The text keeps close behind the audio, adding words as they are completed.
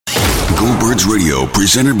Go Birds Radio,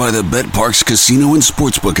 presented by the BetParx Casino and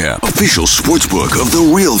Sportsbook app. Official sportsbook of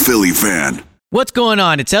the real Philly fan. What's going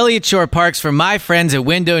on? It's Elliott Shore-Parks from my friends at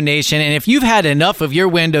Window Nation, and if you've had enough of your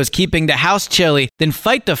windows keeping the house chilly, then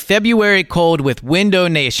fight the February cold with Window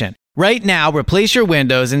Nation. Right now, replace your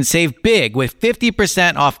windows and save big with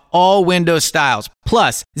 50% off all window styles,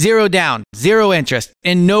 plus 0 down, 0 interest,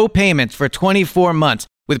 and no payments for 24 months.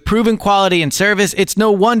 With proven quality and service, it's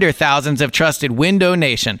no wonder thousands have trusted Window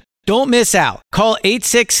Nation. Don't miss out. Call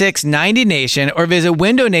 866-90NATION or visit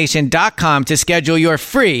windownation.com to schedule your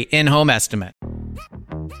free in-home estimate.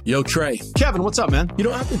 Yo, Trey. Kevin, what's up, man? You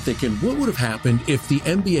know, I've been thinking, what would have happened if the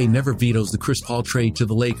NBA never vetoes the Chris Paul trade to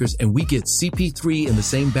the Lakers and we get CP3 in the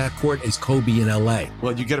same backcourt as Kobe in LA?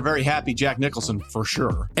 Well, you get a very happy Jack Nicholson for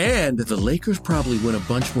sure. And the Lakers probably win a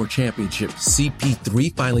bunch more championships.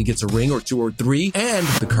 CP3 finally gets a ring or 2 or 3, and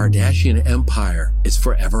the Kardashian empire is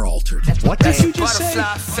forever altered. What did you just say?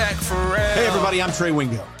 Hey, everybody, I'm Trey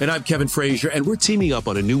Wingo. And I'm Kevin Frazier, and we're teaming up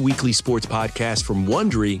on a new weekly sports podcast from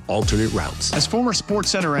Wondery, Alternate Routes. As former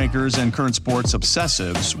Sports Center anchors and current sports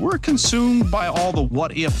obsessives, we're consumed by all the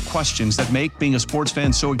what-if questions that make being a sports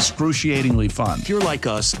fan so excruciatingly fun. If you're like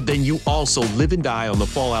us, then you also live and die on the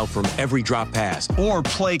fallout from every drop pass. Or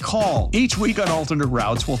play call. Each week on Alternate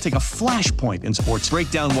Routes, we'll take a flashpoint in sports,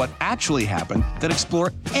 break down what actually happened, then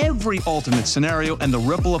explore every alternate scenario and the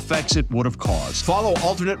ripple effects it would have caused. Follow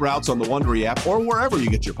Alternate Routes on the Wondery app or wherever you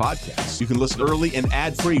get your podcasts. You can listen early and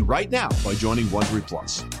ad-free right now by joining Wondery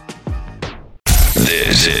Plus.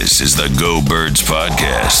 This is the Go Birds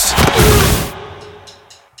Podcast.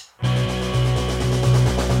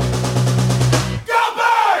 Go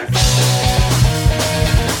Birds!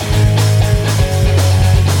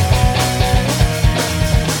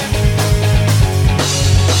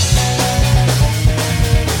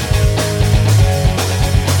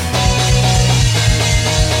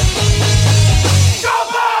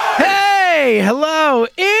 Hey, hello.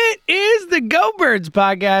 It is the Go Birds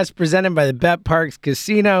podcast presented by the BetParx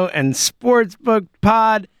Casino and Sportsbook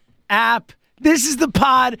Pod app. This is the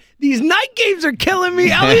pod. These night games are killing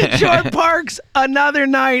me. Elliott Shore-Parks, another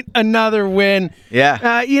night, another win.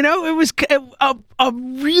 Yeah. It was a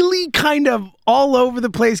really kind of all over the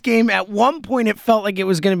place game. At one point, it felt like it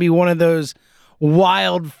was going to be one of those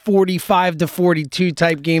wild 45-42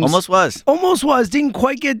 type games. Almost was. Didn't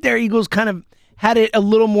quite get there. Eagles kind of had it a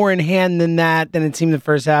little more in hand than it seemed the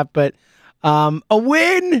first half, but a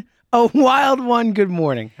win, a wild one. Good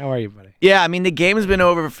morning. How are you, buddy? Yeah, I mean, the game's been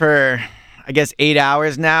over for, I guess, 8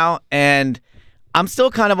 hours now, and I'm still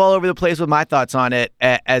kind of all over the place with my thoughts on it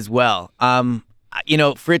as well.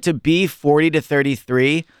 For it to be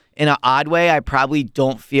 40-33, in an odd way, I probably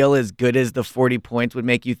don't feel as good as the 40 points would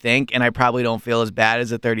make you think, and I probably don't feel as bad as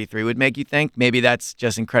the 33 would make you think. Maybe that's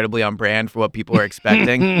just incredibly on brand for what people are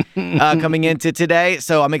expecting coming into today.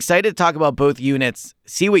 So I'm excited to talk about both units,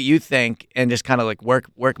 see what you think, and just kind of like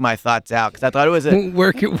work my thoughts out, because I thought it was a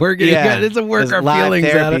work it. Yeah, it's a work our live feelings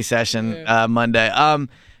therapy out session Monday.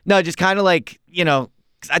 No, just kind of like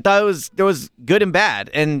I thought there was good and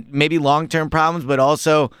bad, and maybe long-term problems, but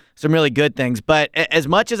also some really good things. But as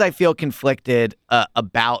much as I feel conflicted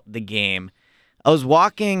about the game, I was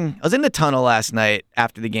in the tunnel last night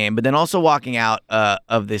after the game, but then also walking out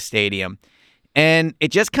of the stadium, and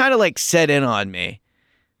it just kind of like set in on me.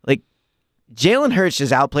 Like, Jalen Hurts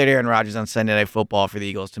just outplayed Aaron Rodgers on Sunday Night Football for the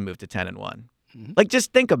Eagles to move to 10-1. Mm-hmm. Like,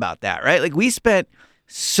 just think about that, right? Like, we spent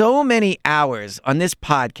so many hours on this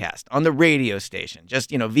podcast, on the radio station,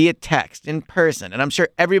 just, via text, in person. And I'm sure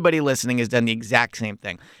everybody listening has done the exact same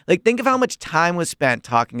thing. Like, think of how much time was spent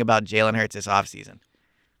talking about Jalen Hurts this offseason.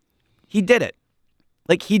 He did it.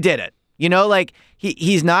 Like, he did it.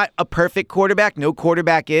 He's not a perfect quarterback. No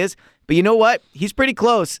quarterback is. But you know what? He's pretty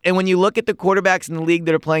close. And when you look at the quarterbacks in the league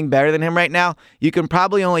that are playing better than him right now, you can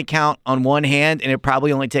probably only count on one hand, and it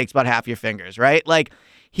probably only takes about half your fingers, right? Like,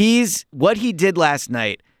 what he did last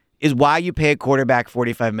night is why you pay a quarterback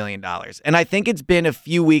 $45 million. And I think it's been a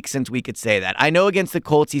few weeks since we could say that. I know against the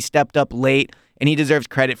Colts he stepped up late, and he deserves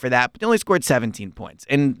credit for that, but they only scored 17 points.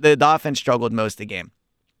 And the offense struggled most of the game.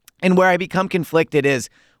 And where I become conflicted is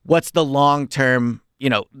what's the long-term,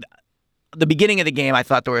 the beginning of the game, I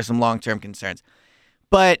thought there were some long-term concerns.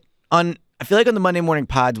 But I feel like on the Monday morning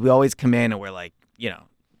pods, we always come in and we're like,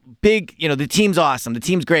 big, the team's awesome, the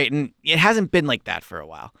team's great, and it hasn't been like that for a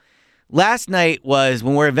while. Last night was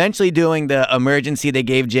when we're eventually doing the emergency they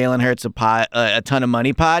gave Jalen Hurts a ton of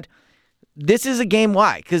money pod. This is a game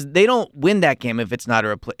why? Because they don't win that game if it's not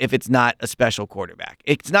a special quarterback.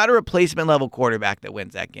 It's not a replacement level quarterback that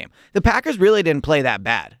wins that game. The Packers really didn't play that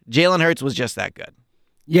bad. Jalen Hurts was just that good.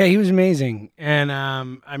 Yeah, he was amazing, and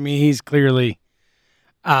he's clearly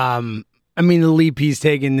I mean, the leap he's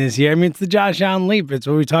taken this year. I mean, it's the Josh Allen leap. It's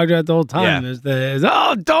what we talked about the whole time.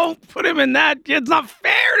 Yeah. Don't put him in that. It's not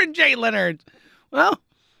fair to Jalen Hurts. Well,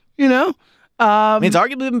 I mean, it's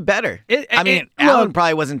arguably been better. Allen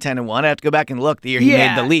probably wasn't 10-1. I have to go back and look the year he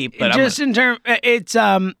made the leap. But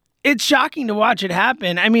it's shocking to watch it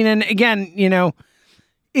happen. I mean, and again,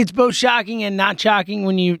 it's both shocking and not shocking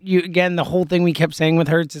when you again, the whole thing we kept saying with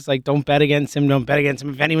Hurts is like, don't bet against him. Don't bet against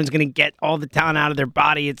him. If anyone's going to get all the talent out of their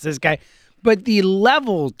body, it's this guy. But the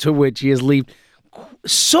level to which he has leaped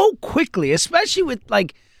so quickly, especially with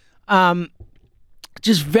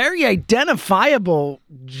just very identifiable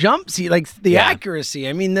jumps, like the accuracy.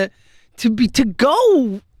 I mean, to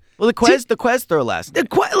go. Well, the Quez throw last night.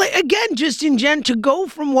 Again, just in gen, to go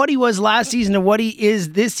from what he was last season to what he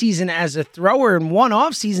is this season as a thrower in one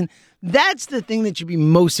off season, that's the thing that should be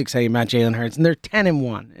most exciting about Jalen Hurts. And they're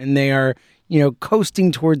 10-1, and they are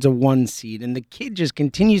coasting towards a 1 seed, and the kid just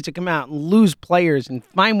continues to come out and lose players and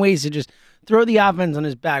find ways to just throw the offense on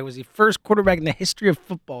his back. Was the first quarterback in the history of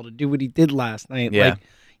football to do what he did last night. Yeah.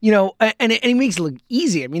 And he makes it look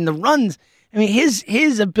easy. I mean, the runs. I mean,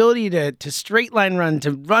 his ability to straight line run,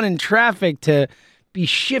 to run in traffic, to be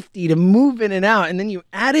shifty, to move in and out, and then you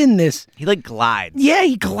add in this. He glides. Yeah,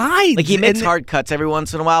 he glides. Like he makes hard cuts every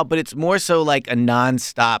once in a while, but it's more so like a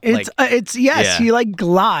nonstop. He glides. Yeah. He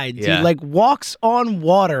walks on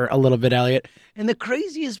water a little bit, Elliot. And the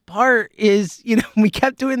craziest part is, we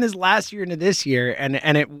kept doing this last year into this year, and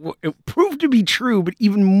it proved to be true, but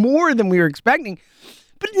even more than we were expecting.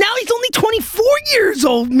 But now he's only 24 years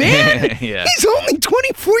old, man. Yeah. He's only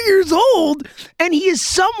 24 years old, and he is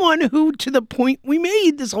someone who, to the point we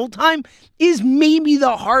made this whole time, is maybe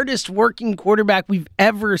the hardest working quarterback we've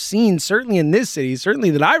ever seen, certainly in this city,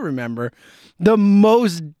 certainly that I remember. The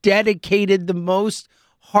most dedicated, the most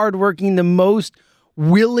hardworking, the most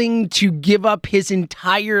willing to give up his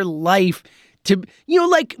entire life to,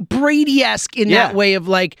 like Brady-esque in that way of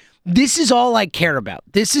this is all I care about.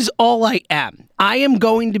 This is all I am. I am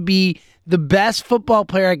going to be the best football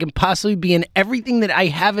player I can possibly be, and everything that I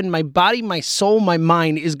have in my body, my soul, my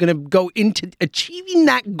mind is going to go into achieving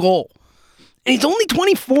that goal. And he's only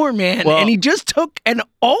 24, man, and he just took an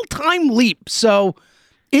all-time leap. So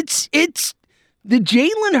it's the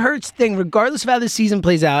Jalen Hurts thing, regardless of how the season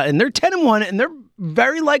plays out, and they're 10-1, and they're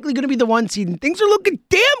very likely going to be the 1 seed, and things are looking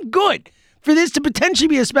damn good for this to potentially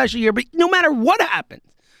be a special year. But no matter what happens,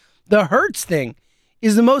 the Hurts thing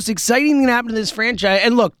is the most exciting thing that happened to this franchise.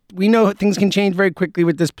 And look, we know things can change very quickly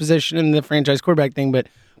with this position and the franchise quarterback thing, but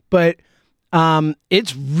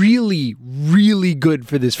it's really, really good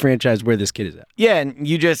for this franchise where this kid is at. Yeah, and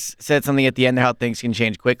you just said something at the end there, how things can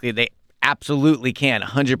change quickly. They absolutely can,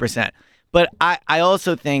 100%. But I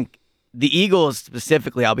also think the Eagles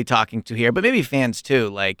specifically I'll be talking to here, but maybe fans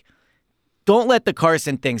too, don't let the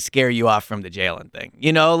Carson thing scare you off from the Jalen thing.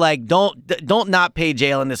 Don't not pay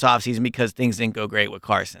Jalen this offseason because things didn't go great with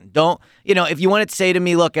Carson. Don't, if you wanted to say to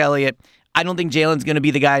me, look, Elliot, I don't think Jalen's going to be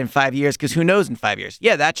the guy in 5 years because who knows in 5 years.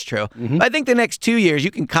 Yeah, that's true. Mm-hmm. But I think the next 2 years you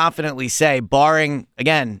can confidently say, barring,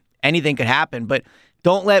 again, anything could happen, but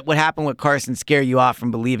don't let what happened with Carson scare you off from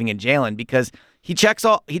believing in Jalen because he checks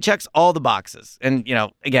all the boxes. And,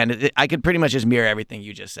 again, I could pretty much just mirror everything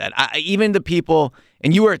you just said. Even the people,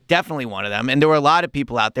 and you were definitely one of them, and there were a lot of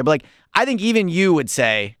people out there, but I think even you would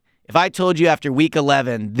say, if I told you after week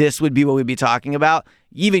 11, this would be what we'd be talking about,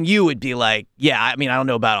 even you would be like, yeah, I mean, I don't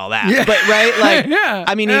know about all that. Yeah. But, right?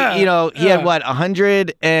 He had what,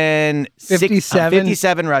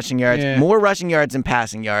 157 rushing yards, more rushing yards than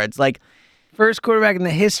passing yards. First quarterback in the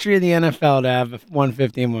history of the NFL to have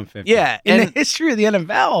 150 and 150. Yeah. In the history of the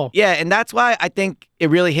NFL. Yeah, and that's why I think it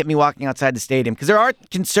really hit me walking outside the stadium because there are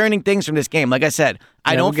concerning things from this game. Like I said,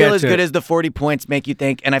 I don't feel as good as the 40 points make you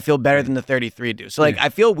think, and I feel better than the 33 do. So, I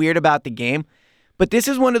feel weird about the game, but this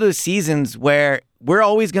is one of those seasons where we're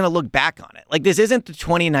always going to look back on it. This isn't the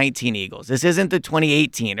 2019 Eagles. This isn't the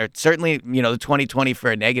 2018 or certainly, the 2020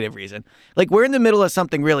 for a negative reason. We're in the middle of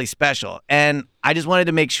something really special, and I just wanted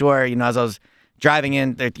to make sure, as I was driving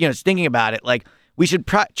in, thinking about it, we should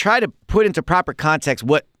try to put into proper context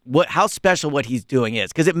how special what he's doing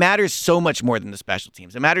is, because it matters so much more than the special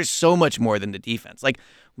teams. It matters so much more than the defense.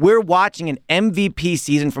 We're watching an MVP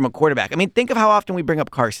season from a quarterback. I mean, think of how often we bring up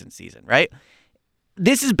Carson's season, right?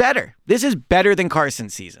 This is better. This is better than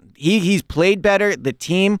Carson's season. He's played better. The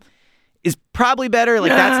team is probably better.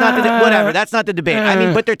 That's not whatever. That's not the debate. I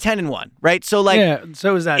mean, but they're 10-1, right? So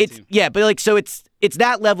so is that team. Yeah, but so it's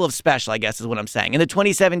that level of special, I guess, is what I'm saying. And the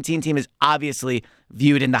 2017 team is obviously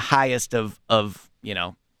viewed in the highest of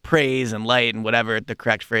praise and light and whatever the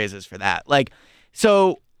correct phrase is for that.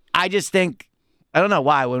 So I just think, I don't know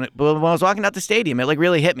why, when I was walking out the stadium, it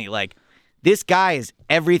really hit me. this guy is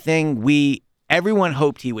everything everyone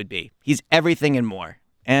hoped he would be. He's everything and more.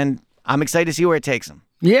 And I'm excited to see where it takes him.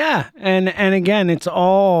 Yeah, and again, it's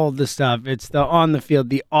all the stuff. It's the on the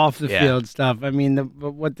field, the off the field stuff. I mean,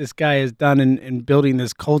 what this guy has done in building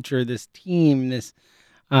this culture, this team, this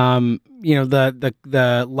the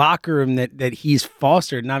locker room that he's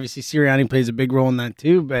fostered, and obviously Sirianni plays a big role in that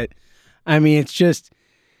too. But I mean,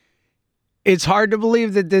 it's hard to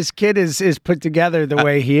believe that this kid is put together the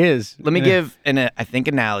way he is. Let me give I think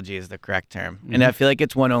analogy is the correct term, and I feel like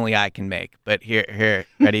it's one only I can make. But here,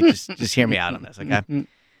 ready? just hear me out on this, okay?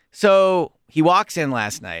 So he walks in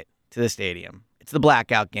last night to the stadium. It's the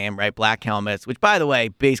blackout game, right? Black helmets, which, by the way,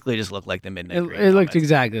 basically just look like the midnight green It looked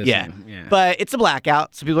exactly the same. Yeah, but it's a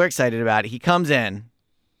blackout, so people are excited about it. He comes in,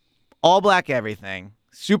 all black everything,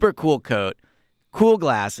 super cool coat, cool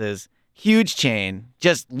glasses, huge chain,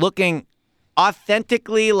 just looking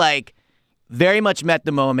authentically like very much met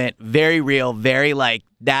the moment, very real, very like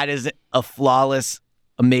that is a flawless,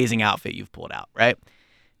 amazing outfit you've pulled out, right?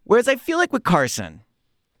 Whereas I feel like with Carson,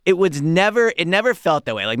 it never felt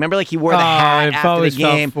that way. Like, remember, like he wore the hat after the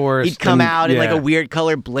game. He'd come out in like a weird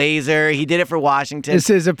color blazer. He did it for Washington. This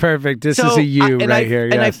is this is a you right here.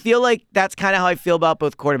 And I feel like that's kind of how I feel about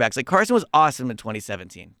both quarterbacks. Like Carson was awesome in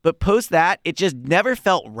 2017, but post that, it just never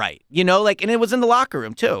felt right. You know, like, and it was in the locker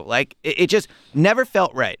room too. Like, it just never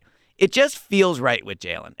felt right. It just feels right with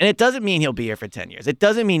Jalen. And it doesn't mean he'll be here for 10 years. It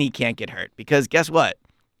doesn't mean he can't get hurt because guess what?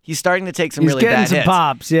 He's starting to take some really bad hits. He's getting some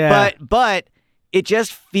pops, yeah. But it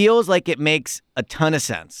just feels like it makes a ton of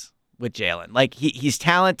sense with Jalen. Like, he's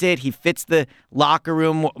talented. He fits the locker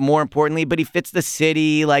room, more importantly, but he fits the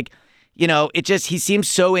city. Like, you know, he seems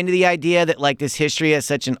so into the idea that, like, this history has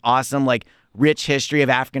such an awesome, like, rich history of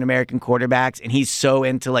African-American quarterbacks, and he's so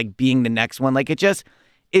into, like, being the next one. Like,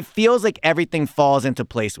 it feels like everything falls into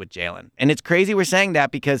place with Jalen. And it's crazy we're saying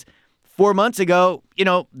that because 4 months ago, you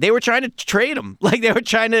know, they were trying to trade him. Like, they were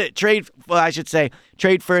trying to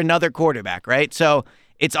trade for another quarterback, right? So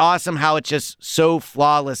it's awesome how it just so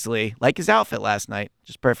flawlessly, like his outfit last night,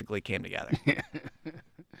 just perfectly came together.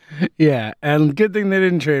 Yeah, and good thing they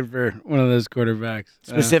didn't trade for one of those quarterbacks.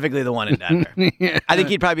 Specifically the one in Denver. Yeah. I think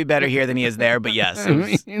he'd probably be better here than he is there, but yes,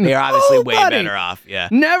 they're obviously way better off. Yeah,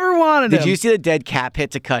 never wanted him. Did you see the dead cap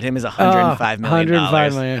hit to cut him is $105 million?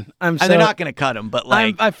 $105 million. And they're not going to cut him, but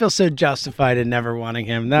like I feel so justified in never wanting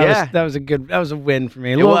him. That was a win for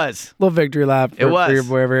me. It was a little victory lap for your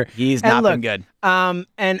boy over. He's not been good. And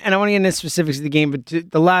I want to get into specifics of the game, but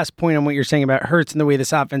the last point on what you're saying about Hurts and the way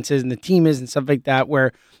this offense is and the team is and stuff like that,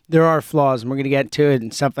 where there are flaws, and we're going to get to it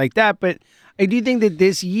and stuff like that. But I do think that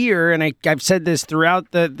this year, and I've said this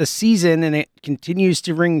throughout the season, and it continues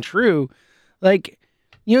to ring true, like,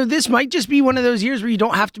 you know, this might just be one of those years where you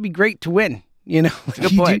don't have to be great to win. You know,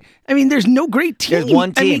 good point. I mean, there's no great team. There's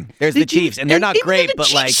one team. There's the Chiefs, and they're not great, but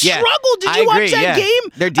Chiefs like, yeah, struggled. Did you watch that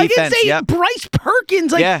game? Their defense, Bryce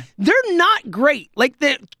Perkins, like, they're not great. Like,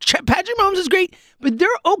 Patrick Mahomes is great, but they're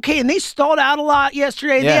okay, and they stalled out a lot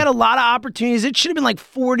yesterday. Yeah. They had a lot of opportunities. It should have been like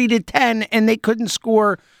 40-10, and they couldn't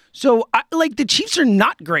score. So, the Chiefs are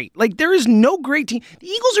not great. Like, there is no great team. The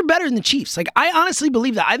Eagles are better than the Chiefs. Like, I honestly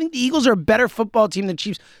believe that. I think the Eagles are a better football team than the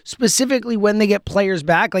Chiefs, specifically when they get players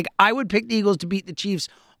back. Like, I would pick the Eagles to beat the Chiefs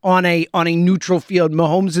on a neutral field.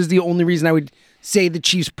 Mahomes is the only reason I would say the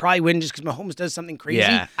Chiefs probably win just because Mahomes does something crazy.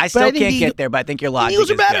 Yeah, I still can't get there, but I think your logic is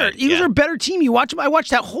good. The Eagles are better. The Eagles are a better team. You watch them. I watched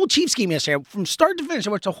that whole Chiefs game yesterday from start to finish. I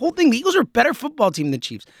watched the whole thing. The Eagles are a better football team than the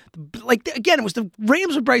Chiefs. Like, again, it was the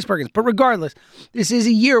Rams with Bryce Perkins. But regardless, this is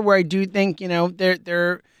a year where I do think, you know,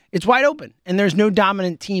 it's wide open, and there's no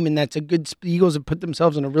dominant team, and that's a good. The Eagles have put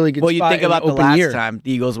themselves in a really good spot. Well, you think about the last year. time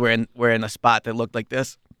the Eagles were in a spot that looked like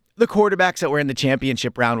this. The quarterbacks that were in the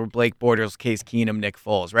championship round were Blake Bortles, Case Keenum, Nick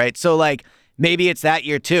Foles, right? So, like, maybe it's that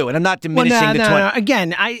year too, and I'm not diminishing No. Again,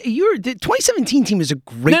 the 2017 team is a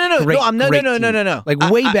great. No.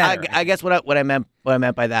 Like, way better. I guess what I meant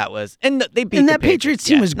by that was, and they beat. And the that Patriots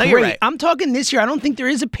team was great. You're right. I'm talking this year. I don't think there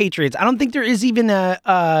is a Patriots. I don't think there is even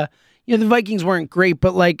a. You know, the Vikings weren't great,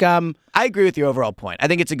 but like, I agree with your overall point. I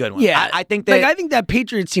think it's a good one. Yeah, I think that I think that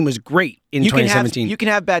Patriots team was great in 2017. You can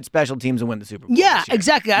have bad special teams and win the Super Bowl. Yeah,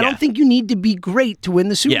 exactly. I don't think you need to be great to win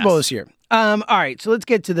the Super Bowl this year. All right, so let's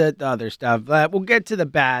get to the other stuff. We'll get to the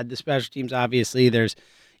bad. The special teams, obviously, there's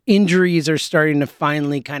injuries are starting to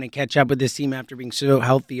finally kind of catch up with this team after being so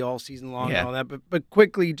healthy all season long and all that. But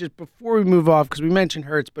quickly, just before we move off, because we mentioned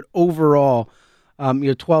Hurts, but overall,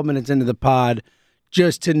 12 minutes into the pod,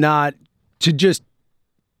 just to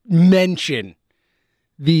mention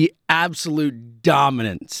the absolute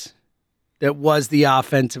dominance that was the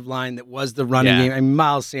offensive line, that was the running game. I mean,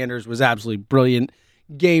 Miles Sanders was absolutely brilliant.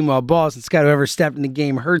 game while Boston Scott, whoever stepped in the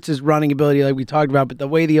game, hurts his running ability like we talked about, but the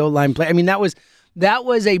way the O-line played, I mean, that was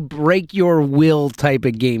a break your will type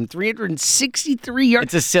of game. 363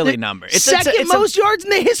 yards. It's a silly number. It's second most yards in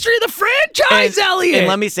the history of the franchise, Elliot. And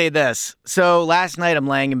let me say this. So last night I'm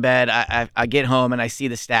laying in bed. I get home and I see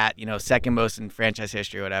the stat, second most in franchise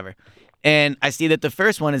history or whatever. And I see that the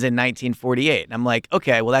first one is in 1948. And I'm like,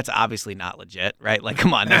 okay, well, that's obviously not legit, right? Like,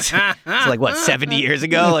 come on. It's like, what, 70 years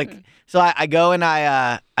ago? Like, so I go and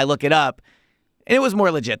I look it up. And it was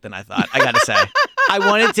more legit than I thought, I got to say. I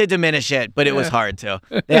wanted to diminish it, but it was hard to.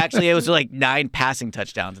 It was like 9 passing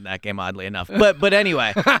touchdowns in that game, oddly enough. But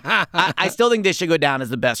anyway, I still think this should go down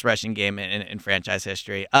as the best rushing game in franchise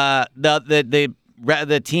history. The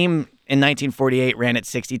team in 1948 ran it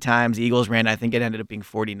 60 times. The Eagles ran, I think it ended up being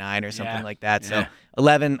 49 or something like that. So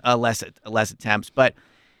 11 less attempts. But,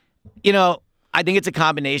 I think it's a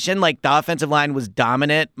combination. Like, the offensive line was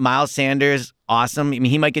dominant. Miles Sanders, awesome. I mean,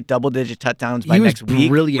 he might get double-digit touchdowns by next week.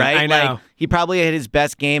 Brilliant. Right? I know. Like, he probably hit his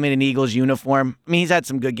best game in an Eagles uniform. I mean, he's had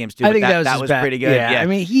some good games too. I think that was pretty good. Yeah. I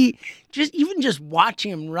mean, just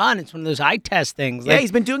watching him run, it's one of those eye test things. Like,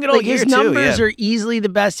 he's been doing it all year too. His numbers are easily the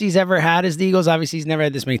best he's ever had as the Eagles. Obviously, he's never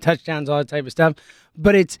had this many touchdowns, all that type of stuff.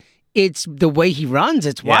 But it's the way he runs.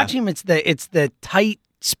 It's watching him. It's the tight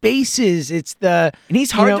spaces. And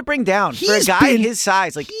he's hard to bring down for a guy his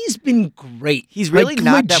size. Like, he's been great. He's really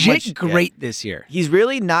not that much great this year. He's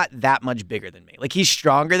really not that much bigger than me. Like, he's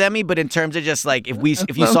stronger than me, but in terms of just like if you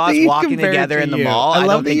saw us walking together in the mall, I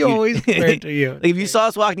love that you always compare it to you. Like, if you saw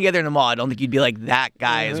us walking together in the mall, I don't think you'd be like, that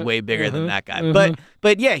guy is way bigger than that guy.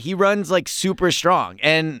 But yeah, he runs like super strong,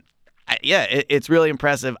 and it's really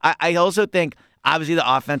impressive. I also think obviously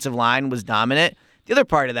the offensive line was dominant. The other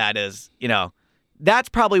part of that is, that's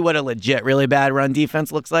probably what a legit, really bad run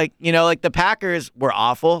defense looks like. Like, the Packers were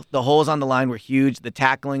awful. The holes on the line were huge. The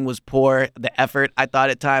tackling was poor. The effort, I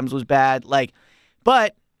thought, at times was bad.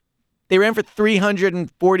 But they ran for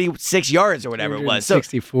 346 yards or whatever it was. So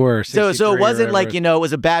 64, so it wasn't like, it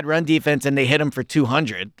was a bad run defense and they hit him for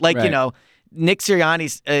 200. Like, right. Nick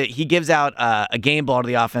Sirianni, he gives out a game ball to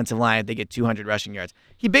the offensive line if they get 200 rushing yards.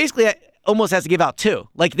 He basically almost has to give out 2.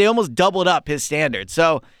 Like, they almost doubled up his standards.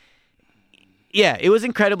 So, yeah, it was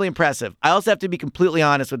incredibly impressive. I also have to be completely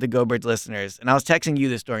honest with the Go Birds listeners, and I was texting you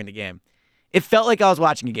this during the game. It felt like I was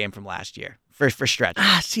watching a game from last year for stretches.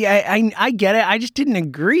 See, I get it. I just didn't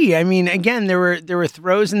agree. I mean, again, there were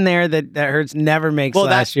throws in there that Hurts never makes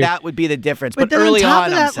last year. That would be the difference. But then early on top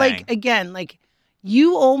on, of that, I'm saying, like, again, like,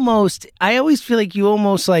 I always feel like you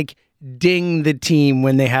almost like ding the team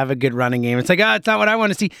when they have a good running game. It's like, it's not what I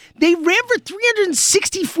want to see. They ran for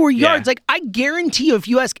 364 yards. Like, I guarantee you, if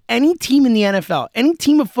you ask any team in the NFL, any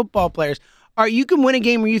team of football players, you can win a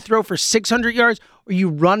game where you throw for 600 yards or you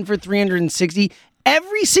run for 360.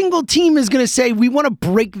 Every single team is going to say, we want to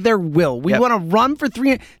break their will. We want to run for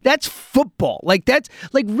 300. That's football. Like, that's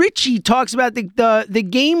like Richie talks about the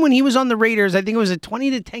game when he was on the Raiders. I think it was a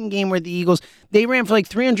 20-10 game where the Eagles, they ran for like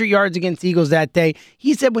 300 yards against the Eagles that day.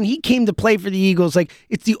 He said when he came to play for the Eagles, like,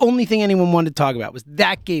 it's the only thing anyone wanted to talk about was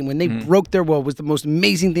that game when they broke their will. Was the most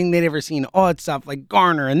amazing thing they'd ever seen. All that stuff, like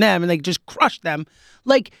Garner and them, and they just crushed them.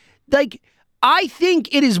 Like, I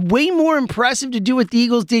think it is way more impressive to do what the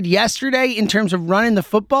Eagles did yesterday in terms of running the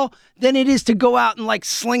football than it is to go out and like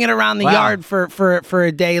sling it around the yard for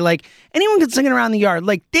a day. Like, anyone can sling it around the yard.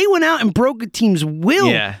 Like, they went out and broke a team's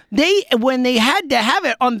will. Yeah. When they had to have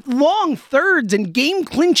it on long thirds and game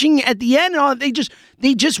clinching at the end, and all, they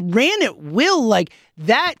just ran at will. Like,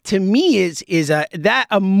 that to me is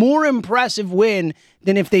a more impressive win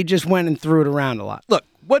than if they just went and threw it around a lot. Look,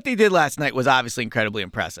 what they did last night was obviously incredibly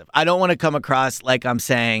impressive. I don't want to come across like I'm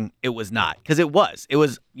saying it was not, because it was. It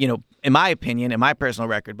was, in my opinion, in my personal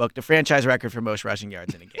record book, the franchise record for most rushing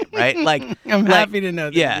yards in a game, right? Like, I'm happy to know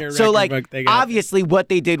that. Yeah. Your So, like, book, obviously what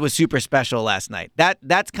they did was super special last night.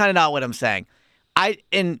 That's kind of not what I'm saying.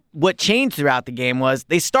 And what changed throughout the game was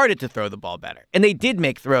they started to throw the ball better. And they did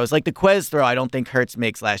make throws. Like the Quez throw, I don't think Hurts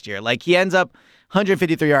makes last year. Like, he ends up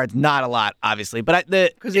 153 yards, not a lot, obviously. But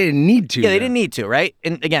because they didn't need to. Yeah, they didn't need to, right?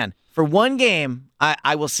 And again, for one game,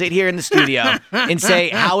 I will sit here in the studio and say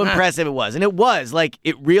how impressive it was. And it was. Like,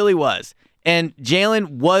 it really was. And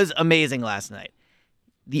Jalen was amazing last night.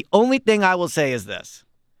 The only thing I will say is this.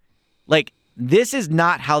 Like, this is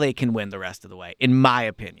not how they can win the rest of the way, in my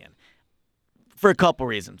opinion. For a couple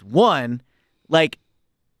reasons. One, like,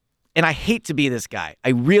 and I hate to be this guy. I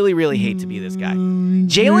really, really hate to be this guy.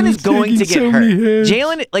 Jalen is going to get hurt.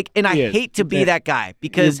 Jalen, like, and I hate to be that guy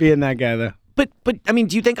because you're being that guy though. But I mean,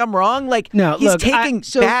 do you think I'm wrong? Like, no, he's taking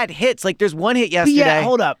bad hits. Like, there's one hit yesterday. Yeah,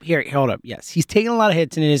 hold up. Hold up. Yes, he's taking a lot of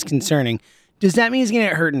hits, and it is concerning. Does that mean he's going to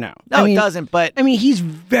get hurt? No. No, it doesn't, but... I mean, he's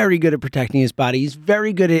very good at protecting his body. He's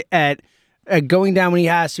very good at going down when he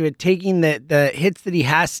has to, at taking the hits that he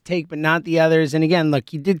has to take, but not the others. And again, look,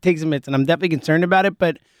 he did take some hits, and I'm definitely concerned about it,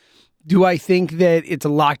 but do I think that it's a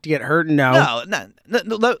lock to get hurt? No. No, not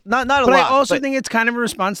a lot. But I also think it's kind of a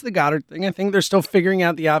response to the Goddard thing. I think they're still figuring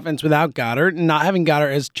out the offense without Goddard, and not having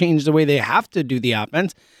Goddard has changed the way they have to do the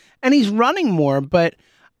offense. And he's running more, but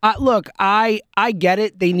look, I get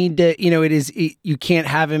it. They need to, you can't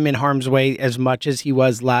have him in harm's way as much as he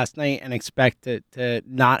was last night and expect to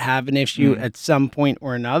not have an issue at some point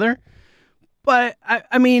or another. But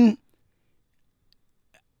I mean,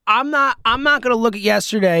 I'm not going to look at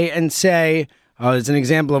yesterday and say, oh, it's an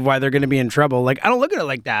example of why they're going to be in trouble. Like, I don't look at it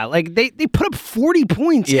like that. Like, they put up 40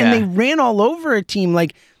 points and they ran all over a team.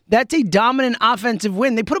 Like, that's a dominant offensive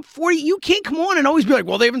win. They put up 40. You can't come on and always be like,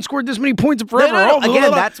 well, they haven't scored this many points in forever. No.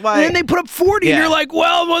 Again, that's why. And then they put up 40, and you're like,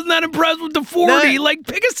 well, wasn't that impressed with the 40? No. Like,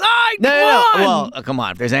 pick a side. No. Come on. Well, come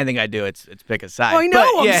on. If there's anything I do, it's pick a side. Oh, I know.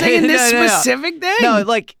 But, I'm saying this specific thing. No,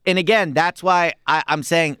 like, and again, that's why I'm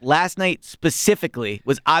saying last night specifically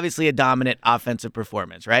was obviously a dominant offensive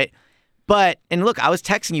performance, right? But, and look, I was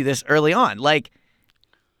texting you this early on, like,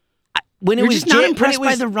 when you're it was just not impressed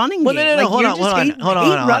by the running game. No, hold on.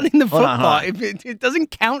 Running the football. It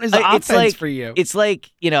doesn't count as offense for you. It's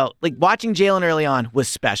like, like watching Jalen early on was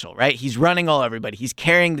special, right? He's running all everybody. He's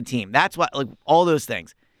carrying the team. That's why, like, all those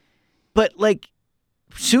things. But, like,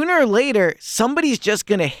 sooner or later, somebody's just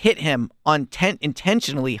going to hit him on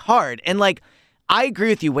intentionally hard. And, like, I agree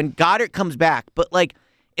with you when Goddard comes back. But, like,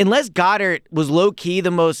 unless Goddard was low-key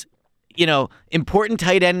the most important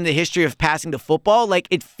tight end in the history of passing the football, like,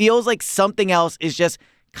 it feels like something else is just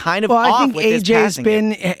kind of off. I think with this AJ's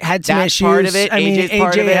passing had some That's issues. part of it. I mean, AJ's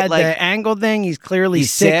part of AJ it. had Like, the ankle thing. He's clearly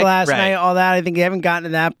he's sick sick, last right. night. All that. I think they haven't gotten to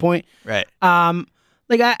that point. right.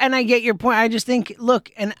 I get your point. I just think,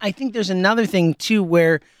 look, and I think there's another thing too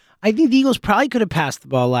where I think the Eagles probably could have passed the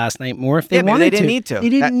ball last night more if they wanted to. They didn't need to. They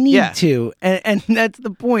didn't need to, and that's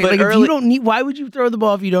the point. But like, if you don't need, why would you throw the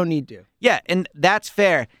ball if you don't need to? Yeah, and that's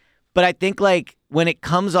fair. But I think, like, when it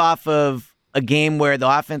comes off of a game where the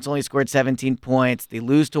offense only scored 17 points, they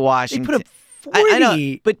lose to Washington. They put up 40. I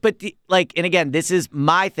know, but like, and again, this is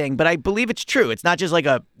my thing, but I believe it's true. It's not just like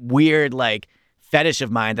a weird, like, fetish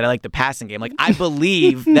of mine that I like the passing game. Like, I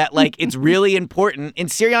believe that, like, it's really important. And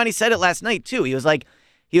Sirianni said it last night too. He was like,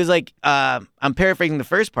 I'm paraphrasing the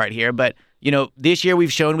first part here, but this year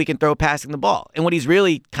we've shown we can throw passing the ball. And what he's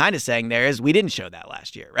really kind of saying there is we didn't show that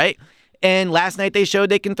last year, right? And last night they showed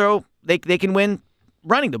they can throw, they can win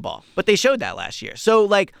running the ball, but they showed that last year. So,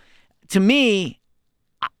 like, to me,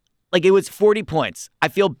 like, it was 40 points. I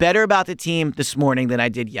feel better about the team this morning than I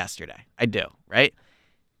did yesterday. I do, right?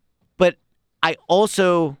 But I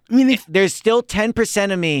also, there's still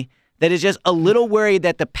 10% of me that is just a little worried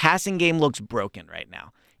that the passing game looks broken right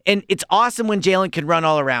now. And it's awesome when Jalen can run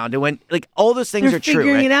all around, and when, like, all those things are true. They're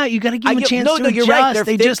figuring right? it out. You got to give them a chance to adjust. You're right.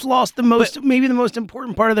 They just lost maybe the most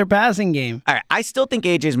important part of their passing game. All right, I still think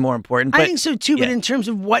AJ is more important. But, I think so too. Yeah. But in terms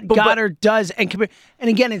of what Goddard does, and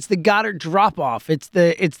again, it's the Goddard drop off. It's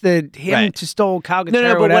the him right. to stole Calcaterra.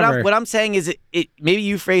 No, but whatever. what I'm saying is it maybe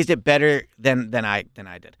you phrased it better than I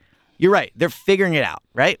did. You're right. They're figuring it out,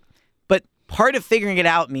 right? Part of figuring it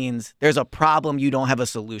out means there's a problem you don't have a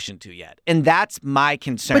solution to yet. And that's my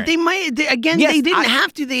concern. But they didn't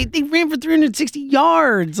have to. They ran for 360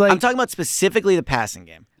 yards. Like, I'm talking about specifically the passing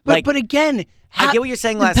game. But again, I get what you're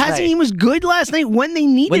saying last night. The passing game was good last night when they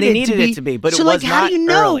needed it to be. But so, it was how not do you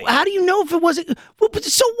know? early. How do you know if it wasn't? Well,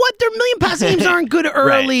 so what? Their million passing games aren't good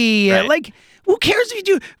early. Right. Like, who cares if you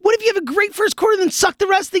do? What if you have a great first quarter and then suck the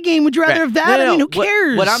rest of the game? Would you rather have that? No. I mean, who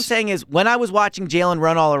cares? What I'm saying is, when I was watching Jalen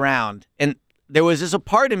run all around, and there was just a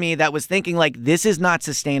part of me that was thinking, like, this is not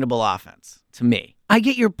sustainable offense to me. I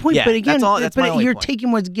get your point, yeah, but again, that's my only you're point.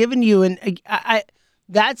 taking what's given you, and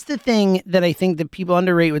that's the thing that I think that people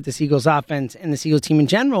underrate with the Seagulls offense and the Seagulls team in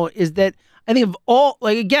general is that I think of all,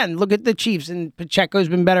 like, again, look at the Chiefs, and Pacheco's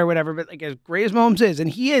been better, whatever, but, like, as great as Mahomes is, and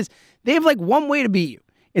he is, they have, like, one way to beat you.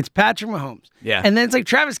 It's Patrick Mahomes. Yeah. And then it's like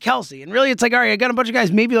Travis Kelce. And really it's like, all right, I got a bunch of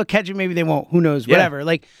guys. Maybe they'll catch it. Maybe they won't. Who knows? Whatever.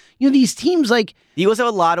 Like, these teams, like. The Eagles have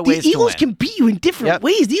a lot of ways to win. The Eagles can beat you in different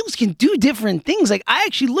ways. The Eagles can do different things. Like, I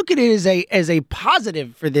actually look at it as a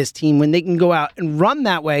positive for this team when they can go out and run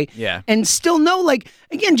that way. Yeah. And still know, like,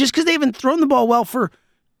 again, just because they haven't thrown the ball well for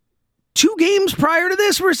 2 games prior to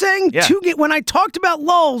this, we're saying when I talked about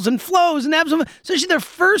lulls and flows and abs, especially their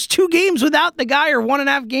first 2 games without the guy or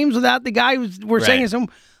 1.5 games without the guy we're saying is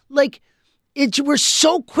like, we're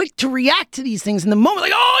so quick to react to these things in the moment.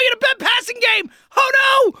 Like, oh, you had a bad passing game.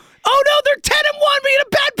 Oh no, they're 10-1, but you had a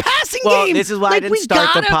bad passing game. Well, this is why I didn't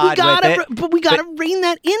start the pod with it. But we gotta rein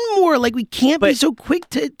that in more. Like, we can't be so quick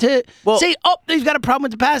to say, oh, they've got a problem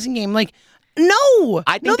with the passing game. Like, no,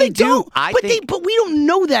 I think they don't. do. But we don't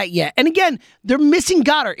know that yet. And again, they're missing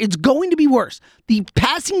Goddard. It's going to be worse. The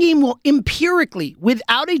passing game will empirically,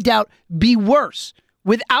 without a doubt, be worse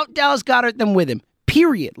without Dallas Goedert than with him.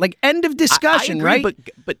 Period. Like, end of discussion, I agree,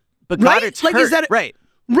 right? But Goddard's like, hurt. is that right?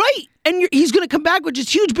 Right. And he's going to come back, which is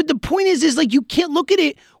huge. But the point is like, you can't look at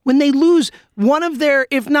it when they lose one of their,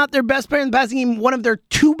 if not their best player in the passing game, one of their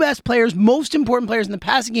two best players, most important players in the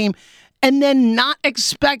passing game, and then not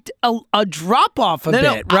expect a drop-off a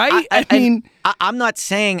bit, right? I mean, I'm not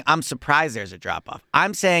saying I'm surprised there's a drop-off.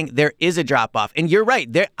 I'm saying there is a drop-off. And you're right.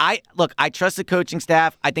 I trust the coaching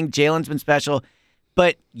staff. I think Jalen's been special.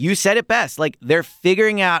 But you said it best. Like, they're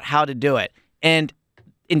figuring out how to do it. And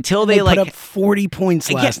until they put up 40 points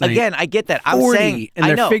last night. Again, I get that. 40, I'm saying, and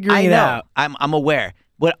they're figuring it out. I'm aware.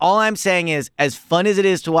 But all I'm saying is, as fun as it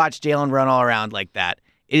is to watch Jalen run all around like that,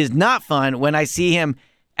 it is not fun when I see him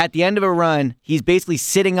at the end of a run, he's basically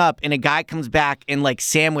sitting up and a guy comes back and like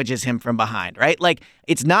sandwiches him from behind, right? Like,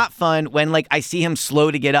 it's not fun when like I see him slow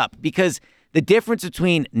to get up, because the difference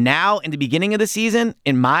between now and the beginning of the season,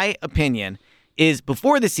 in my opinion, is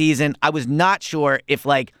before the season, I was not sure if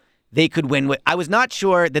like they could win. I was not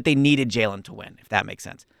sure that they needed Jalen to win, if that makes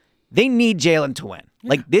sense. They need Jalen to win. Yeah,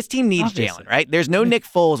 like, this team needs Jalen, right? There's no Nick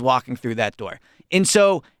Foles walking through that door. And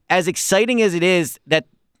so, as exciting as it is that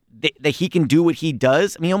he can do what he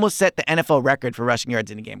does, I mean, he almost set the NFL record for rushing yards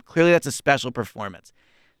in a game. Clearly, that's a special performance.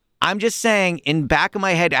 I'm just saying, in back of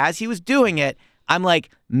my head, as he was doing it, I'm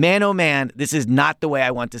like, man, oh man, this is not the way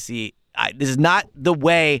I want to see. This is not the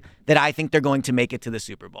way that I think they're going to make it to the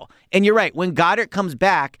Super Bowl. And you're right. When Goddard comes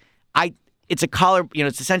back, it's a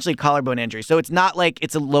it's essentially a collarbone injury. So it's not like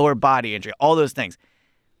it's a lower body injury, all those things.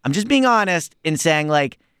 I'm just being honest in saying,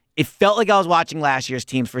 like, it felt like I was watching last year's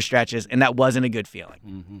teams for stretches, and that wasn't a good feeling.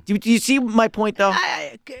 Mm-hmm. Do you see my point, though?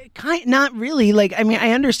 Not really. Like, I mean,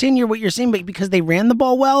 I understand what you're saying, but because they ran the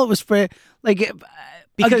ball well, it was for, like...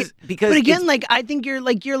 Because but again, like, I think you're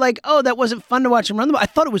like, oh, that wasn't fun to watch him run the ball. I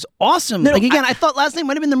thought it was awesome. I thought last night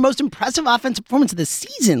might have been their most impressive offensive performance of the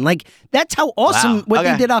season. Like, that's how awesome what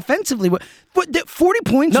they did offensively. But 40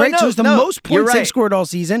 points, right? So it was the most points they've scored all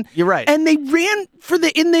season. You're right. And they ran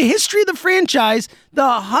in the history of the franchise, the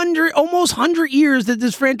almost 100 years that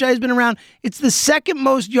this franchise has been around, it's the second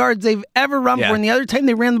most yards they've ever run for. And the other time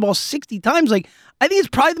they ran the ball 60 times. Like, I think it's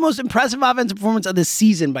probably the most impressive offensive performance of the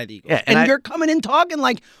season by the Eagles. Yeah, and you're coming in talking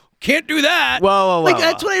like, can't do that. Whoa. Like,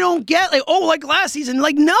 that's what I don't get. Like, oh, like last season.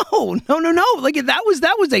 Like, no. Like, that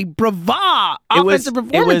was a bravado offensive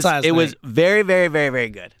performance last night. It was very, very, very, very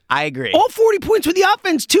good. I agree. All 40 points with the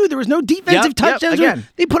offense, too. There was no defensive touchdowns. Again.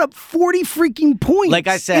 They put up 40 freaking points. Like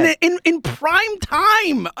I said. In prime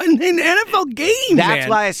time in NFL games, That's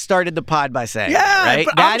why I started the pod by saying right?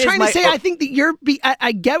 But I'm trying to say, I think that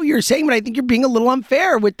I get what you're saying, but I think you're being a little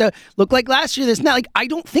unfair with the look like last year, this now. Like, I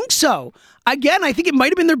don't think so. Again, I think it might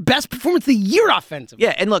have been their best performance of the year offensively.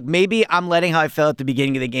 Yeah, and look, maybe I'm letting how I felt at the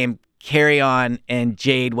beginning of the game carry on and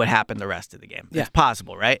jade what happened the rest of the game. Yeah. It's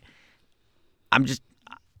possible, right? I'm just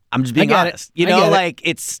being honest.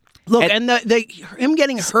 It's look, and the him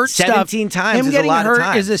getting hurt 17 times. Him is getting a lot hurt of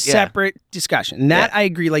times. is a separate discussion. And that I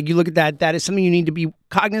agree. Like, you look at that, that is something you need to be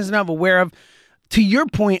cognizant of, aware of. To your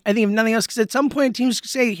point, I think if nothing else, because at some point teams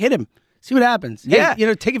say hit him. See what happens. Yeah.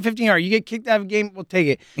 Hey, take a 15-yard. You get kicked out of a game, we'll take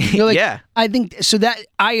it. Yeah. I think so that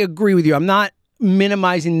I agree with you. I'm not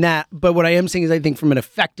minimizing that, but what I am saying is I think from an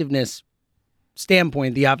effectiveness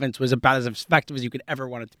standpoint, the offense was about as effective as you could ever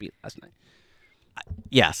want it to be last night.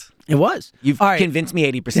 Yes. It was. You've convinced me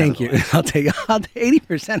 80%. Thank you. I'll take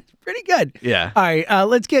 80%. It's pretty good. Yeah. All right.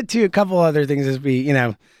 Let's get to a couple other things as we,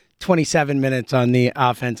 27 minutes on the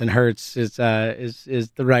offense and Hurts is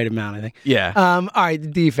the right amount, I think. Yeah. All right, the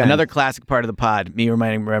defense. Another classic part of the pod, me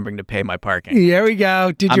remembering to pay my parking. There we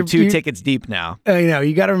go. I'm two tickets deep now. I know.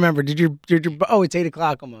 You got to remember, it's 8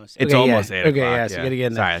 o'clock almost. It's almost 8 o'clock. Okay, yeah, so you got to get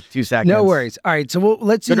in there. Sorry, 2 seconds. No worries. All right, so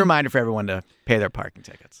let's see. Good reminder for everyone to pay their parking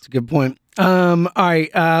tickets. That's a good point. All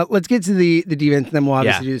right, let's get to the defense, and then we'll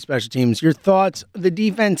obviously do the special teams. Your thoughts? The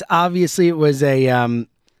defense, obviously, it was a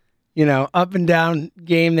up and down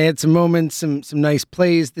game. They had some moments, some nice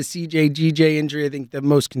plays. The GJ injury, I think the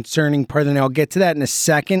most concerning part. And I'll get to that in a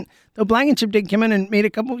second. Though Blankenship did come in and made a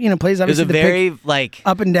couple, plays. It was a very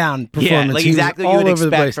up and down performance. Yeah, like exactly what you would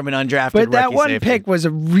expect from an undrafted rookie. But that one safety. pick was a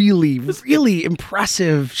really, really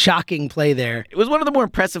impressive, shocking play there. It was one of the more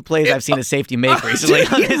impressive plays I've seen a safety make recently.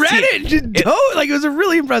 You read it. It was a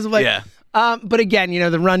really impressive play. Yeah. But again,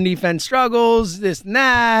 the run defense struggles, this and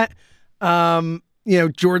that.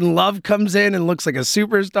 Jordan Love comes in and looks like a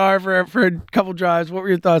superstar for a couple drives. What were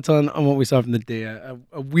your thoughts on what we saw from the day?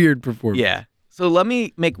 A weird performance. Yeah. So let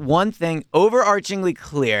me make one thing overarchingly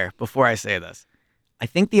clear before I say this. I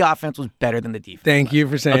think the offense was better than the defense. Thank you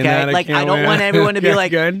for saying that. I don't want everyone to be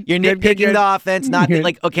like, you're nitpicking the offense, not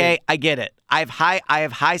like, okay, I get it. I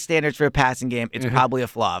have high standards for a passing game. It's probably a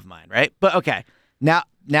flaw of mine, right? But okay, now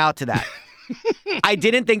to that. I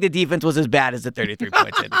didn't think the defense was as bad as the 33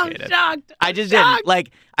 points indicated. I'm shocked. I just didn't.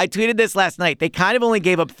 Like, I tweeted this last night. They kind of only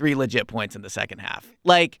gave up 3 legit points in the second half.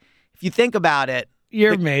 Like, if you think about it.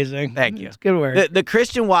 You're amazing. Thank you. It's good work. The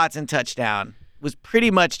Christian Watson touchdown was pretty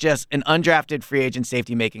much just an undrafted free agent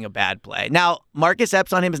safety making a bad play. Now, Marcus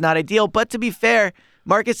Epps on him is not ideal, but to be fair,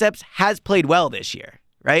 Marcus Epps has played well this year,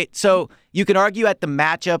 right? So you could argue at the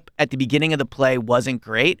matchup at the beginning of the play wasn't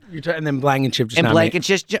great. And then Blankenship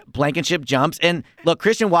just Blankenship jumps. And look,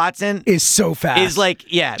 Christian Watson is so fast. Is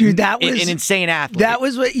like, yeah, dude, that was an insane athlete. That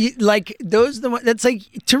was what you like. Those the one that's like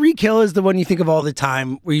Tyreek Hill is the one you think of all the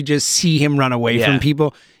time where you just see him run away from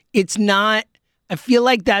people. It's not. I feel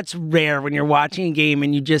like that's rare when you're watching a game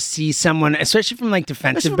and you just see someone, especially from like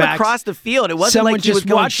defensive backs, across the field. It wasn't like he was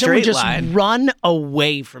going straight line. Just run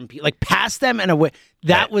away from people, like past them and away.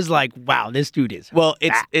 That was like, wow, this dude is. Well,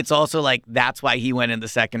 it's also like that's why he went in the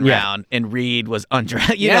second round and Reed was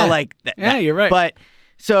undrafted. Yeah, you're right. But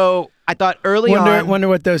so I thought early on. Wonder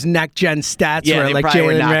what those next gen stats were, like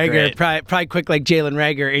Jalen Reagor, probably quick like Jalen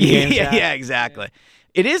Reagor in games. Yeah, exactly.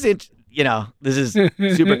 It is this is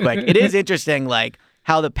super quick. It is interesting, like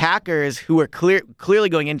how the Packers, who were clearly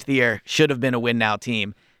going into the year, should have been a win now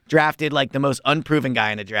team, drafted like the most unproven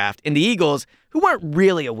guy in the draft, and the Eagles, who weren't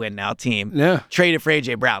really a win now team, traded for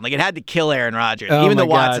AJ Brown. Like it had to kill Aaron Rodgers, even though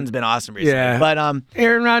Watson's been awesome recently. Yeah. But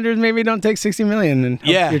Aaron Rodgers maybe don't take $60 million and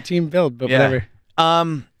help your team build, but whatever.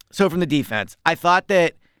 So from the defense, I thought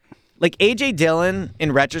that like AJ Dillon,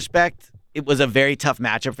 in retrospect, it was a very tough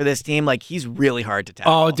matchup for this team. Like, he's really hard to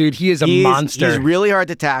tackle. Oh, dude, he's a monster. He's really hard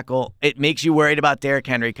to tackle. It makes you worried about Derrick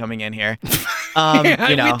Henry coming in here.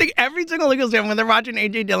 I think every single Eagles game, when they're watching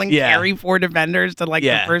A.J. Dillon carry 4 defenders to, like,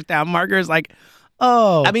 the first down markers, like,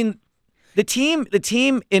 oh. I mean, the team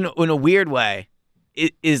in a weird way,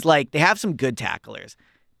 is like, they have some good tacklers.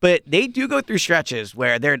 But they do go through stretches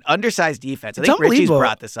where they're an undersized defense. I think Richie's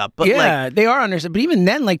brought this up. But they are undersized. But even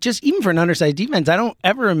then, like just even for an undersized defense, I don't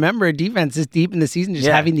ever remember a defense this deep in the season just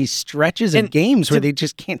having these stretches of games where they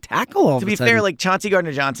just can't tackle all of a sudden. To be fair, like Chauncey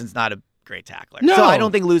Gardner-Johnson's not a great tackler. No. So I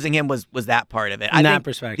don't think losing him was that part of it. I think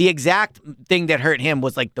perspective. The exact thing that hurt him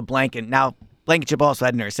was like the Blanket. Now, Blankenship also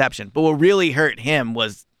had an interception. But what really hurt him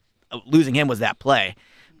was losing him was that play.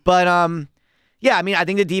 But yeah, I mean, I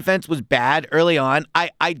think the defense was bad early on.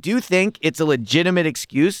 I do think it's a legitimate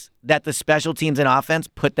excuse that the special teams and offense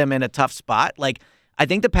put them in a tough spot. Like, I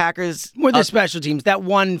think the Packers... With the special teams, that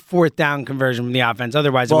 1 4th down conversion from the offense.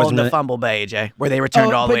 Otherwise, it wasn't... the fumble by AJ, where they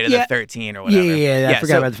returned all the way to the 13 or whatever. Yeah, I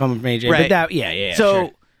forgot about the fumble from AJ. Right. But that, So,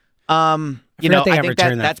 sure. I think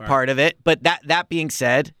that's part of it. But that being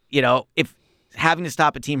said, if having to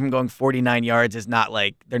stop a team from going 49 yards is not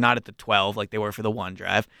like... They're not at the 12 like they were for the one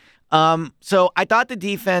drive. So I thought the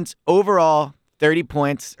defense overall, 30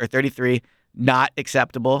 points or 33, not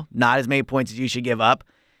acceptable, not as many points as you should give up.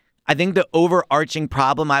 I think the overarching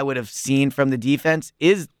problem I would have seen from the defense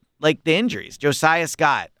is like the injuries. Josiah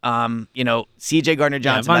Scott, CJ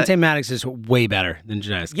Gardner-Johnson. Vontae Maddox is way better than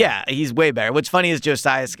Josiah Scott. Yeah, he's way better. What's funny is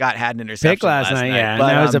Josiah Scott had an interception pick last night. Yeah, but,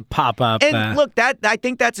 that was a pop-up. And look, I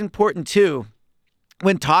think that's important too.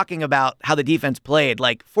 When talking about how the defense played,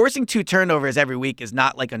 like forcing 2 turnovers every week is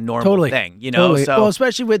not like a normal thing, Totally. So, well,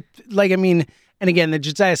 especially with and again, the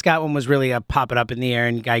Josiah Scott one was really a pop it up in the air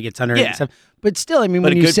and guy gets under it and stuff. But still, I mean,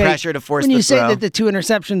 when you say pressure to force when you say that the 2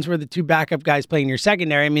 interceptions were the 2 backup guys playing your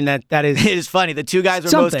secondary, I mean that is it is funny. The 2 guys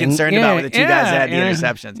we're most concerned about were the 2 guys that had the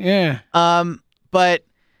interceptions. Yeah. But.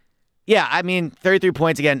 Yeah, I mean, 33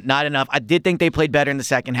 points, again, not enough. I did think they played better in the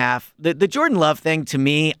second half. The Jordan Love thing, to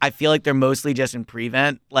me, I feel like they're mostly just in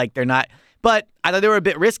prevent. Like, they're not... But I thought they were a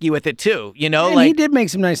bit risky with it, too. And he did make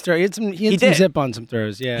some nice throws. He had some zip on some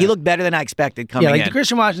throws, yeah. He looked better than I expected coming in. Yeah, like the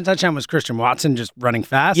Christian Watson touchdown was Christian Watson just running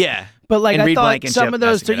fast. Yeah. But, like, I thought some of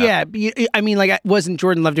those... I mean, like, wasn't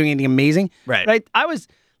Jordan Love doing anything amazing? Right. I was...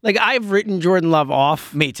 Like, I've written Jordan Love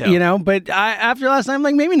off. Me too. But after last night, I'm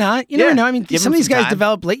like, maybe not. You never know. I mean, some of these guys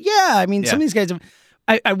develop late. Yeah, I mean, some of these guys...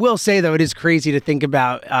 I will say, though, it is crazy to think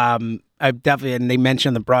about. I definitely... And they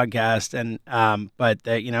mentioned the broadcast, and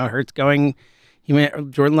Hurts going...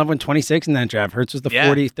 Jordan Love went 26 in that draft. Hurts was the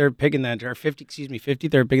 43rd pick in that draft.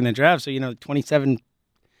 53rd pick in that draft. So, 27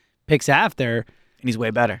 picks after. and he's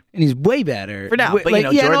way better. And he's way better For now, but, like,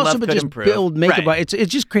 Jordan and also, Love but could just improve. build, make Right.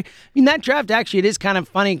 it's just crazy. I mean, that draft actually, it is kind of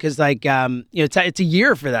funny because, like, it's a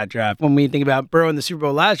year for that draft when we think about Burrow in the Super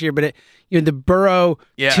Bowl last year. But the Burrow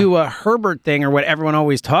to a Herbert thing, or what everyone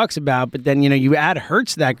always talks about. But then you add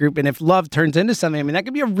Hurts to that group, and if Love turns into something, I mean, that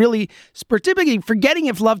could be a really typically forgetting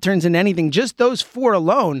if Love turns into anything. Just those four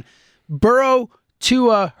alone, Burrow,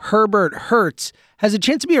 Tua, Herbert, Hurts, has a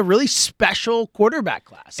chance to be a really special quarterback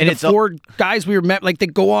class. And it's four guys we were met like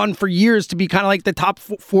that go on for years to be kind of like the top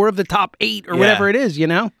four of the top 8 or whatever it is,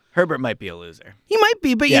 Herbert might be a loser. He might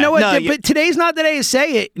be, but you know what? But today's not the day to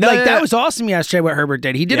say it. That was awesome yesterday what Herbert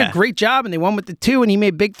did. He did a great job, and they won with the 2, and he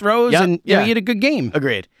made big throws, and he had a good game.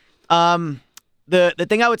 Agreed. The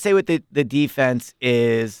thing I would say with the defense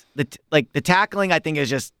is the tackling. I think is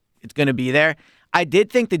just it's going to be there. I did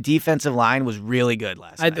think the defensive line was really good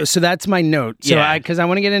last night. So that's my note. So because I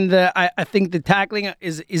want to get into I think the tackling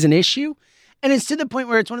is an issue. And it's to the point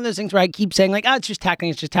where it's one of those things where I keep saying, like, it's just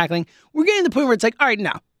tackling, it's just tackling. We're getting to the point where it's like, all right,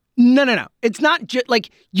 no. It's not just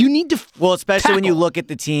like you need to. Well, especially tackle. when you look at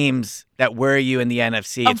the teams that were you in the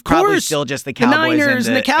NFC, of it's course, probably still just the Cowboys. The Niners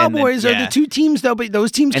and the Cowboys are the two teams, though, but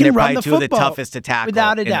those teams can run the football. And they're probably two of the toughest to tackle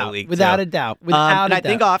without a in doubt. the league. Without a doubt. And I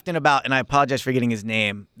think often about, and I apologize for getting his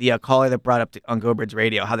name, the caller that brought up on Go Birds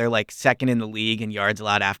Radio, how they're like second in the league in yards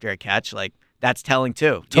allowed after a catch. Like, that's telling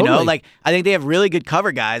too. Totally. Like, I think they have really good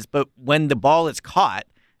cover guys, but when the ball is caught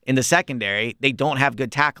in the secondary, they don't have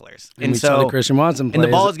good tacklers. And so the Christian Watson plays. And the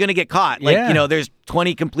ball is going to get caught. Like, there's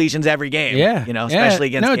 20 completions every game. Especially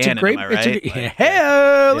against Gannon, am I right?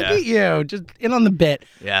 Hey, look at you. Just in on the bit.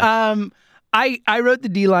 Yeah. I wrote the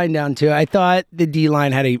D-line down, too. I thought the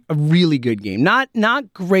D-line had a really good game.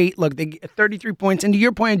 Not great. Look, they 33 points. And to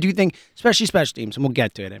your point, I do think, especially special teams, and we'll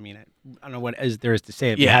get to it. I mean, I don't know what there is to say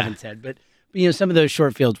if you haven't said. But, some of those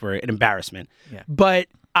short fields were an embarrassment. Yeah. But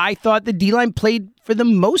I thought the D-line played, for the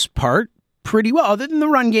most part, pretty well, other than the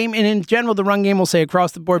run game. And in general, the run game, will say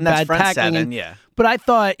across the board, bad tackling. But I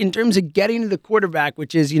thought, in terms of getting to the quarterback,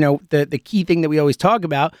 which is, the key thing that we always talk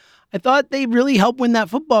about, I thought they really helped win that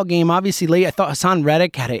football game. Obviously, late. I thought Hassan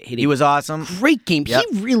Reddick he was awesome. Great game. Yep.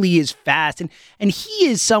 He really is fast. And he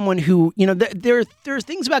is someone who, there are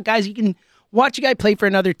things about guys you can watch a guy play for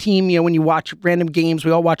another team. When you watch random games,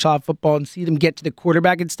 we all watch a lot of football and see them get to the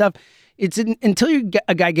quarterback and stuff. It's until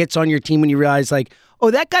a guy gets on your team when you realize, like,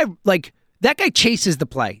 oh, that guy chases the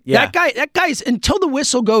play. Yeah. That guy's, until the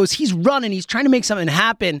whistle goes, he's running. He's trying to make something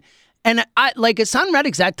happen. And Hassan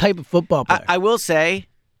Reddick's that type of football player. I will say,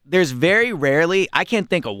 there's very rarely, I can't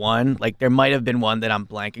think of one, like there might have been one that I'm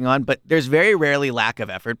blanking on, but there's very rarely lack of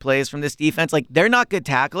effort plays from this defense. Like, they're not good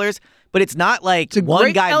tacklers, but it's not like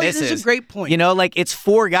one guy misses. This is a great point. Like it's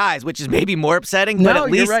 4 guys, which is maybe more upsetting, but at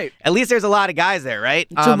least there's a lot of guys there, right?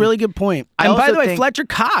 It's a really good point. And by the way, Fletcher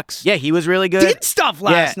Cox. Yeah, he was really good. Did stuff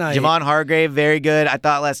last night. Javon Hargrave, very good. I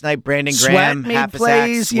thought last night. Brandon Graham, half a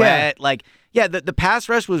sack, Sweat. The pass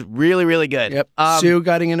rush was really, really good. Yep. Sue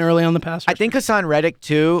got in early on the pass rush. I think Hassan Reddick,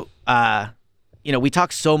 too, we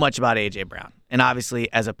talk so much about A.J. Brown. And obviously,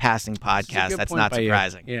 as a passing podcast, that's not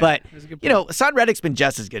surprising. Yeah, but, Hassan Reddick's been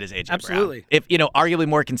just as good as A.J. Brown. Absolutely. If, arguably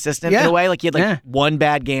more consistent in a way. Like, he had one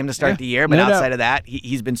bad game to start the year, but outside of that,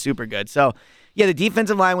 he's been super good. So, the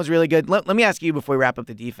defensive line was really good. Let me ask you before we wrap up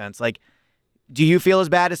the defense. Like, do you feel as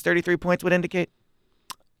bad as 33 points would indicate?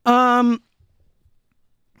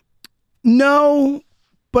 No,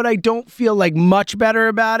 but I don't feel like much better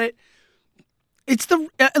about it. It's the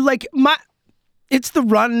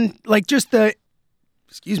run,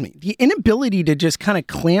 the inability to just kind of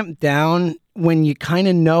clamp down when you kind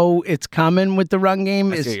of know it's coming with the run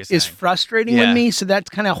game is frustrating with me. So that's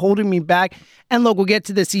kind of holding me back. And look, we'll get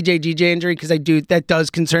to the CJGJ injury because that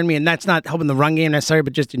does concern me, and that's not helping the run game necessarily,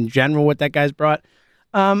 but just in general what that guy's brought.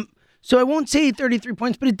 So I won't say 33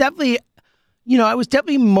 points, but it definitely, it was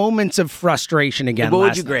definitely moments of frustration again. What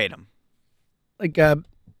would you grade him? Like because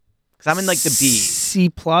I'm in like the B.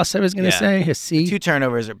 C+, I was going to say. A C. The 2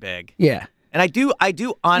 turnovers are big. Yeah. And I do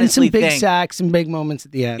honestly think... And some big sacks and big moments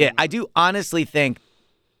at the end. Yeah, I do honestly think,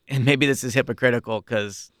 and maybe this is hypocritical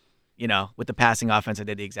because, with the passing offense, I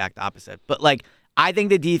did the exact opposite. But, I think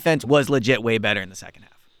the defense was legit way better in the second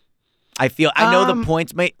half. I know the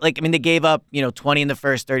points they gave up, 20 in the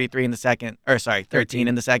first, 33 in the second, 13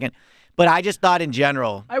 in the second. But I just thought in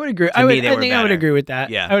general, I would agree. I would agree with that.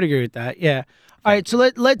 Yeah. I would agree with that. Yeah. All right, so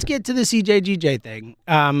let's get to the CJGJ thing.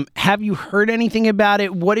 Have you heard anything about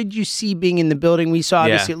it? What did you see being in the building? We saw,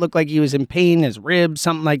 obviously, it looked like he was in pain, his ribs,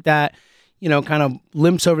 something like that. Kind of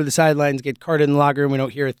limps over the sidelines, get carted in the locker room. We don't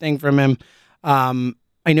hear a thing from him.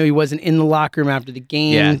 I know he wasn't in the locker room after the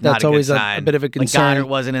game. Yeah, That's always a bit of a concern. Like Goddard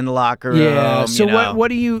wasn't in the locker room. Yeah. So you know.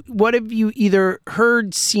 what have you either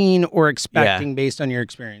heard, seen, or expecting based on your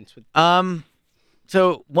experience with?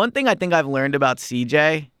 So one thing I think I've learned about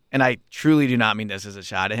CJ, and I truly do not mean this as a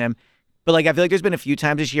shot at him, but like I feel like there's been a few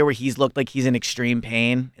times this year where he's looked like he's in extreme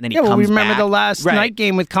pain, and then he comes back. We remember the last night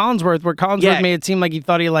game with Collinsworth, where Collinsworth made it seem like he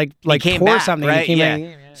thought he tore back, something. Right? He yeah.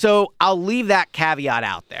 back. So I'll leave that caveat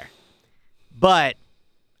out there, but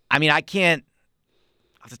I mean I can't.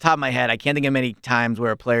 Off the top of my head, I can't think of many times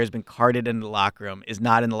where a player has been carted into the locker room, is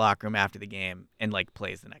not in the locker room after the game, and like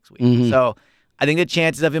plays the next week. Mm-hmm. So I think the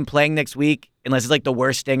chances of him playing next week, unless it's like the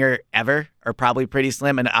worst stinger ever, are probably pretty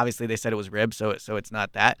slim. And obviously they said it was ribs, so it's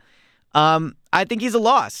not that. I think he's a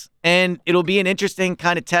loss, and it'll be an interesting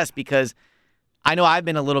kind of test because I know I've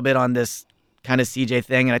been a little bit on this kind of CJ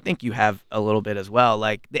thing, and I think you have a little bit as well.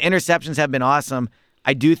 Like the interceptions have been awesome.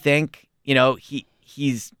 I do think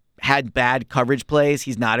he's had bad coverage plays.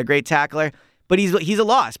 He's not a great tackler, but he's a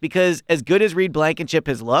loss because as good as Reed Blankenship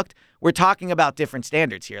has looked, we're talking about different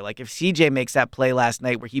standards here. Like if CJ makes that play last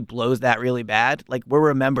night where he blows that really bad, like we're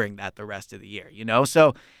remembering that the rest of the year,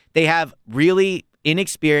 So they have really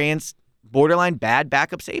inexperienced, borderline bad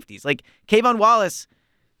backup safeties. Like Kayvon Wallace,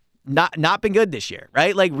 not been good this year,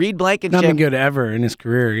 right? Like Reed Blankenship. Not been good ever in his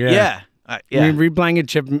career, Yeah. I mean, Reed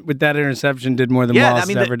Blankenship with that interception did more than Wallace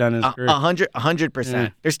has ever done in his career. 100%. Yeah.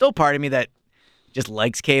 There's still part of me that just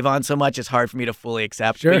likes Kayvon so much it's hard for me to fully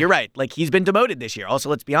accept. Sure. But you're right. Like he's been demoted this year. Also,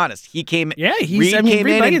 let's be honest. He came. Yeah, Reed came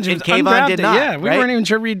in and Kayvon did not. Yeah, we right? weren't even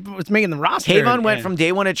sure Reed was making the roster. Kayvon went from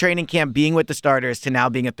day one of training camp being with the starters to now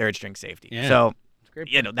being a third string safety. Yeah. So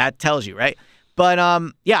that tells you, right? But I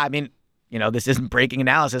mean, this isn't breaking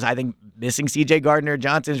analysis. I think missing CJ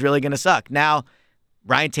Gardner-Johnson is really going to suck. Now,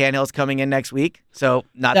 Ryan Tannehill's coming in next week, so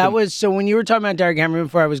so when you were talking about Derrick Henry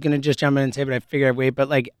before, I was going to just jump in and say, but I figured I'd wait. But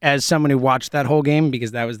like as someone who watched that whole game because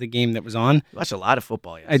that was the game that was on, you watched a lot of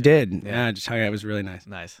football yesterday. I did. Yeah, just it was really nice.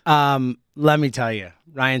 Nice. Let me tell you,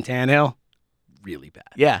 Ryan Tannehill, really bad.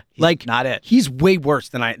 Yeah, like not it. He's way worse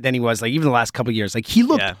than he was. Like even the last couple of years, like he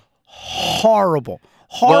looked horrible.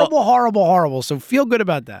 Horrible. So feel good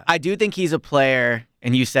about that. I do think he's a player,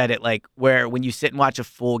 and you said it, like where when you sit and watch a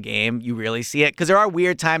full game, you really see it. Because there are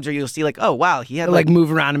weird times where you'll see like, oh, wow, he had like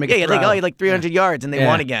move around and make a throw. He had 300 yards, and they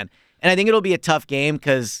won again. And I think it'll be a tough game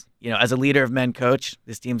because, as a leader of men coach,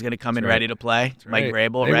 this team's going to come in ready to play. It's Mike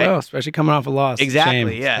Vrabel, they right? will, especially coming off a loss.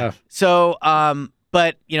 Exactly, Shame. yeah. So,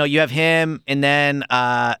 but, you have him, and then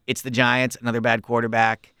it's the Giants, another bad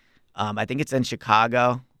quarterback. I think it's in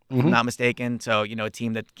Chicago. If I'm not mistaken. So, a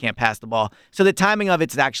team that can't pass the ball. So the timing of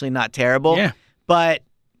it's actually not terrible. Yeah. But,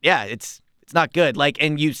 yeah, it's not good. Like,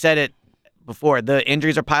 and you said it before, the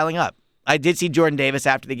injuries are piling up. I did see Jordan Davis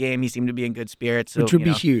after the game. He seemed to be in good spirits. So, which would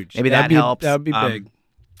be huge. Maybe that helps. That would be big.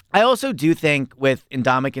 I also do think with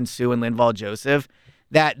Ndamukong Suh and Linval Joseph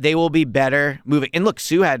that they will be better moving. And look,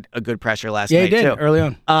 Suh had a good pressure last night, Yeah, he did, too. early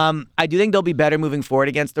on. I do think they'll be better moving forward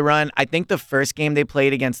against the run. I think the first game they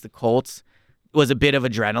played against the Colts was a bit of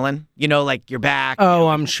adrenaline, like you're back. Oh,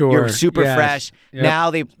 I'm sure. You're super fresh. Yep.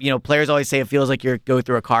 Now players always say it feels like you go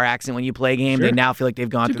through a car accident when you play a game. Sure. They now feel like they've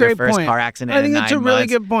gone through their first car accident in 9 months. I think that's a really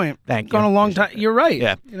good point. Thank you. Gone a long time. You're right.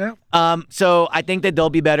 Yeah. So I think that they'll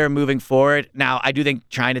be better moving forward. Now, I do think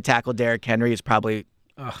trying to tackle Derrick Henry is probably,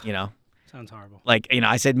 Sounds horrible. Like,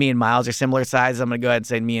 I said me and Miles are similar sizes. I'm going to go ahead and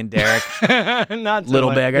say me and Derek. Not so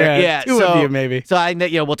little much. bigger. Yeah. Two of you, maybe. So I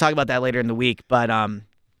we'll talk about that later in the week. But,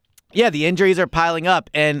 the injuries are piling up,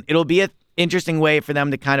 and it'll be an interesting way for them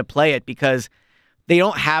to kind of play it because they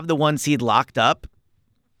don't have the 1 seed locked up,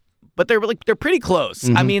 but they're pretty close.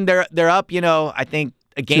 Mm-hmm. I mean, they're up, I think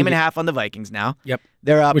a game and a half on the Vikings now. Yep.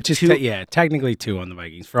 They're up. Which is, 2. Technically 2 on the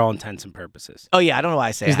Vikings for all intents and purposes. Oh, yeah, I don't know why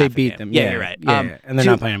I say because they beat them. Yeah, you're right. Yeah, and they're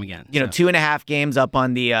not playing them again. 2.5 games up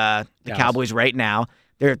on the Cowboys right now.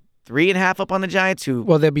 They're 3.5 up on the Giants.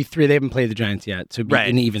 Well, they'll be 3. They haven't played the Giants yet, so it'd be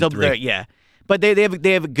an even 3. Yeah, but they have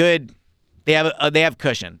a good. They have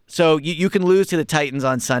cushion, so you can lose to the Titans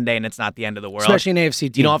on Sunday, and it's not the end of the world. Especially an AFC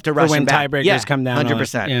team. You don't have to rush when back. tiebreakers come down.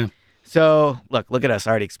 100%. Yeah. So look at us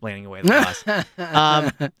already explaining away the loss.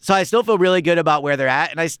 So I still feel really good about where they're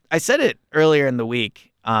at, and I said it earlier in the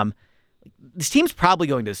week. This team's probably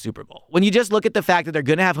going to the Super Bowl. When you just look at the fact that they're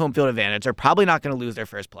going to have home field advantage, they're probably not going to lose their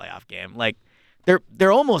first playoff game. Like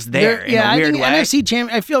they're almost there in a weird way. NFC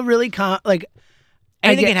champ. I feel really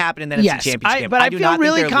anything can happen in the NFC Championship game. But I do feel not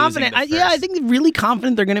really think they're confident. losing the I first. think they're really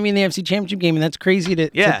confident they're going to be in the NFC Championship game, and that's crazy to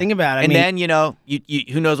think about. Then you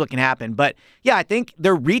who knows what can happen. But yeah, I think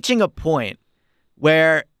they're reaching a point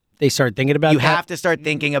where they start thinking about You that. have to start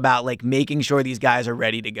thinking about like making sure these guys are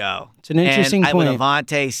ready to go. It's an interesting and point. With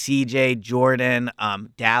Avante, CJ, Jordan,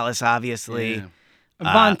 Dallas, obviously. Yeah.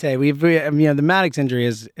 Avante, the Maddox injury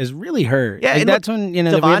is really hurt. Yeah, like, and that's look, when we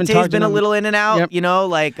haven't Devontae's talked been to a him. little in and out. Yep.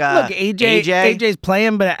 Like Look, AJ's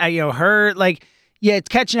playing, but hurt. Like, yeah, it's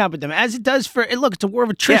catching up with them as it does for. Look, it's a war of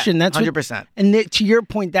attrition. Yeah, that's 100%. And to your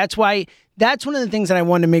point, that's why. That's one of the things that I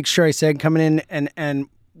wanted to make sure I said coming in, and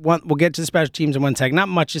we'll get to the special teams in one second. Not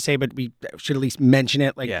much to say, but we should at least mention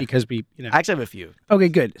it, because we. I actually have a few. Okay,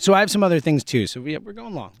 good. So I have some other things too. So we're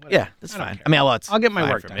going long. Whatever. Yeah, that's fine. I mean, I'll get my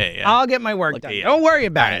work done. Me, yeah. I'll get my work done. Don't worry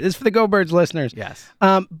about it. This is for the Go Birds listeners. Yes.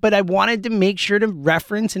 But I wanted to make sure to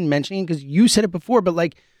reference and mention, because you said it before, but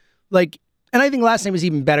like, and I think last night was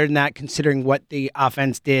even better than that, considering what the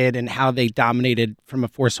offense did and how they dominated from a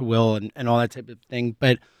force of will and all that type of thing.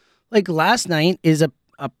 But like last night is a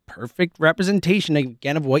perfect representation,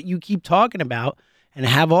 again, of what you keep talking about and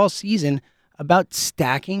have all season about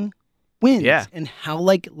stacking wins. Yeah. And how,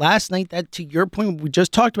 like, last night, that, to your point, we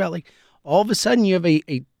just talked about, like, all of a sudden you have a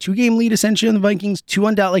 2-game lead essentially on the Vikings, 2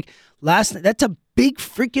 on down. Like, last night, that's a big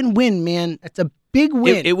freaking win, man. That's a big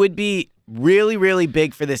win. It would be really, really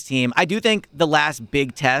big for this team. I do think the last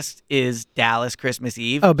big test is Dallas Christmas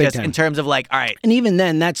Eve. Oh, big just time. in terms of like, all right. And even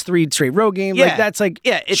then, that's 3 straight road games. Yeah. Like, that's like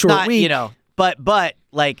it's short not, week. But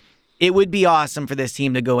like, it would be awesome for this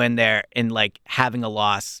team to go in there and like having a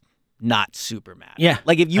loss not super mad. Yeah,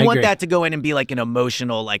 like if you I want agree. that to go in and be like an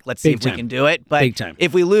emotional, like let's see Big if we time. can do it. But Big time.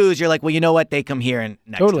 if we lose, you're like, well, you know what? They come here and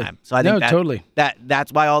next Totally. time. So I think totally.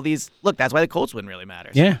 that's why all these that's why the Colts win really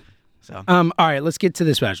matters. Yeah. So all right, let's get to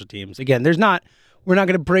the special teams. Again, we're not going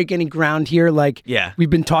to break any ground here. Like we've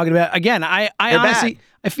been talking about. Again, I honestly,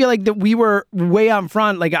 I feel like that we were way on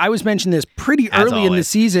front. Like I was mentioning this pretty As early in the always.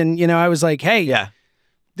 season. I was like, hey,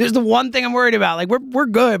 this is the one thing I'm worried about. Like we're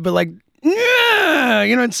good, but like,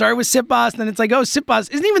 and started with Sipos, and then it's like, oh,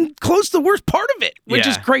 Sipos isn't even close to the worst part of it, which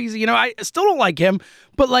is crazy. I still don't like him,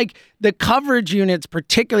 but like the coverage units,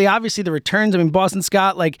 particularly, obviously the returns. I mean, Boston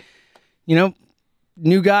Scott, like,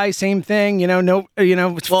 new guy, same thing.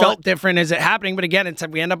 It's felt different as it happening, but again, it's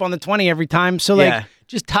we end up on the 20 every time. So like,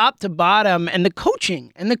 just top to bottom, and the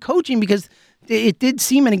coaching, because it did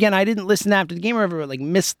seem, and again, I didn't listen after the game or ever, like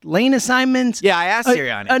missed lane assignments. Yeah, I asked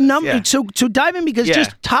Sirianni. A number. Yeah. So dive in, because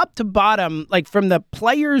just top to bottom, like from the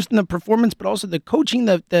players and the performance, but also the coaching,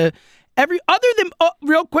 other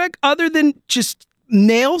than just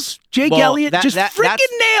nails, Jake Elliott, freaking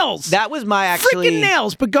nails. That was my freaking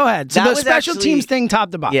nails. But go ahead. So the special teams thing,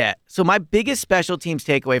 top to bottom. Yeah. So my biggest special teams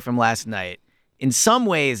takeaway from last night, in some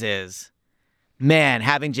ways, is, man,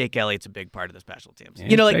 having Jake Elliott's a big part of the special teams.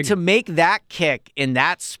 Yeah, to make that kick in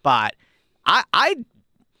that spot, I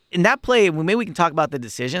in that play, maybe we can talk about the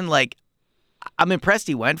decision. Like, I'm impressed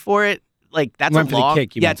he went for it. Like, that's Went a for the long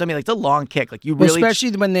kick, you yeah. mean. It's like it's a long kick. Like you really,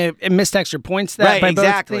 especially when they missed extra points by Right, both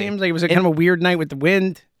exactly. teams. Like it was kind of a weird night with the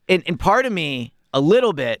wind. and part of me a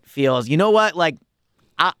little bit feels, you know what? Like,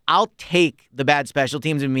 I'll take the bad special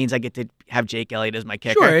teams. It means I get to have Jake Elliott as my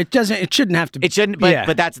kicker. Sure, it shouldn't have to. It shouldn't,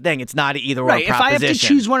 but that's the thing. It's not an either or right. proposition. If I have to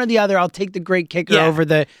choose one or the other, I'll take the great kicker over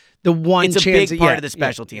the one it's a chance. big part of the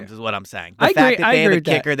special teams, is what I'm saying. The I fact agree- that I they have agree a with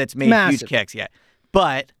that. kicker that's made Massive. huge kicks,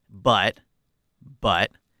 But,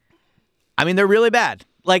 I mean, they're really bad.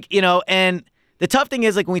 Like, and the tough thing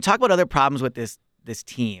is, like, when we talk about other problems with this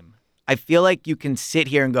team, I feel like you can sit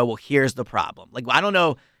here and go, well, here's the problem. Like, I don't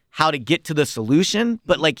know how to get to the solution,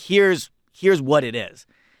 but like, here's what it is.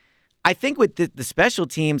 I think with the special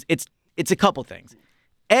teams, it's a couple things.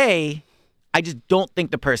 A, I just don't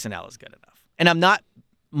think the personnel is good enough. And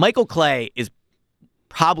Michael Clay is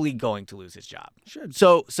probably going to lose his job. Should.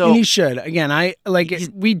 So And he should. Again,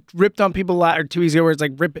 we ripped on people or 2 weeks ago where it's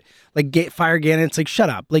like fire Gannon. It's like, shut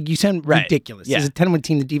up. Like, you sound ridiculous. Yeah. As a 10-1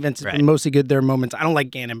 team, the defense has been mostly good. There are moments. I don't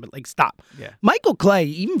like Gannon, but like, stop. Yeah. Michael Clay,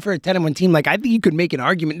 even for a 10-1 team, like, I think you could make an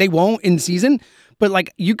argument. They won't in season, but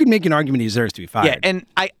like, you could make an argument he deserves to be fired. Yeah, and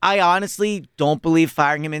I honestly don't believe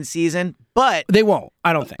firing him in season, but they won't.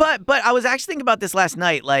 I don't think. But I was actually thinking about this last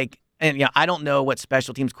night, like, and I don't know what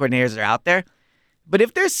special teams coordinators are out there, but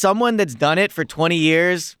if there's someone that's done it for 20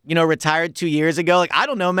 years, retired 2 years ago, like, I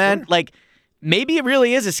don't know, man, Sure. like, maybe it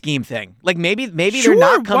really is a scheme thing. Like, maybe Sure, they're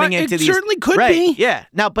not coming into these. It certainly could right, be. Yeah.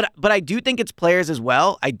 Now, but I do think it's players as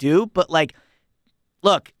well. I do, but like,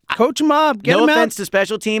 look, Coach him up. Get no him offense out. to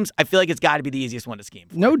special teams, I feel like it's got to be the easiest one to scheme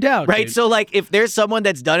for. No doubt. Right? Dude. So, like, if there's someone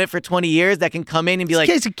that's done it for 20 years that can come in and be like,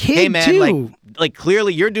 kid's a kid, hey, man, too. like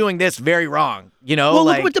clearly you're doing this very wrong. You know, Well,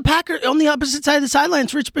 like, look with the Packers on the opposite side of the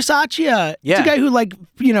sidelines, Rich Bisaccia. Yeah. It's a guy who, like,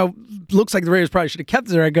 looks like the Raiders probably should have kept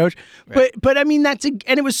as their head coach. Right. But I mean, and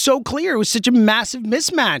it was so clear. It was such a massive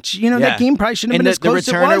mismatch. That game probably shouldn't have and been as close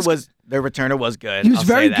as it was. The returner was good. He was I'll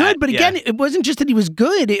very say that. good, but again, it wasn't just that he was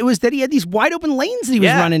good. It was that he had these wide open lanes that he was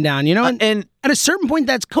running down. And at a certain point,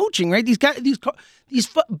 that's coaching, right? These guys, these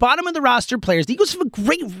bottom of the roster players, the Eagles have a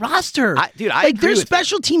great roster. I like agree their with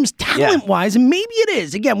special teams talent wise, and maybe it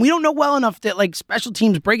is. Again, we don't know well enough that like special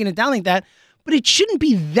teams breaking it down like that. But it shouldn't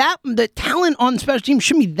be that the talent on special teams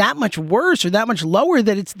shouldn't be that much worse or that much lower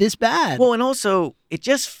that it's this bad. Well, and also it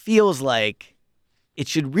just feels like it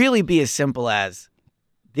should really be as simple as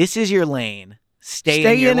this is your lane.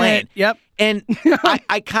 Stay in your lane. It. Yep. And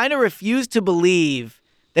I kind of refuse to believe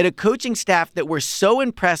that a coaching staff that we're so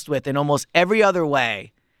impressed with in almost every other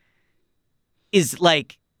way is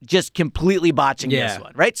like just completely botching this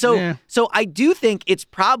one, right? So I do think it's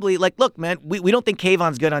probably like, look, man, we don't think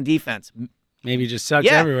Kayvon's good on defense. Maybe just sucks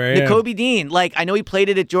everywhere. Nakobe Dean, like I know he played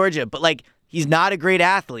it at Georgia, but like he's not a great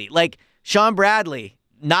athlete. Like Sean Bradley,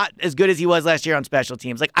 not as good as he was last year on special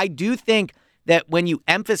teams. Like I do think that when you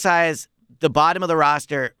emphasize the bottom of the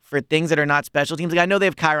roster for things that are not special teams, like I know they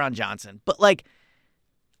have Kyron Johnson, but like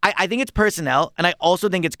I think it's personnel, and I also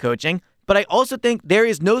think it's coaching, but I also think there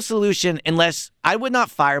is no solution unless I would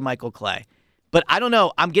not fire Michael Clay. But I don't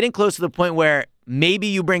know. I'm getting close to the point where maybe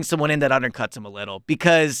you bring someone in that undercuts him a little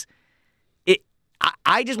because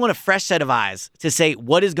I just want a fresh set of eyes to say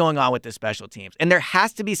what is going on with the special teams. And there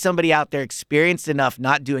has to be somebody out there experienced enough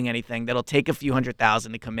not doing anything that'll take a few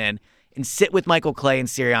 $100,000 to come in and sit with Michael Clay and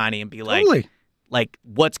Sirianni and be like,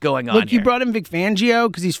 what's going on Look, here? you brought in Vic Fangio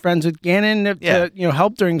because he's friends with Gannon to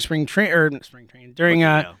help during spring training during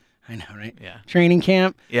I know, right? Yeah. Training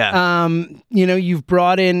camp. Yeah. You've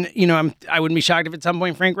brought in, I wouldn't be shocked if at some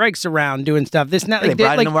point Frank Reich's around doing stuff. This and that. They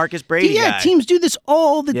brought in the Marcus Brady guy. Teams do this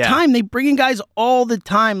all the time. They bring in guys all the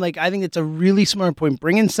time. Like, I think it's a really smart point.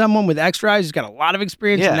 Bring in someone with extra eyes who's got a lot of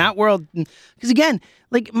experience in that world. Because, again,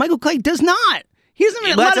 like, Michael Clay does not. He doesn't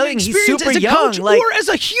have a lot of experience he's super as a young, coach or as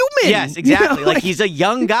a human. Yes, exactly. Like he's a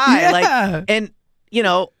young guy. And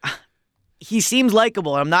he seems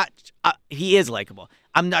likable. I'm not. He is likable.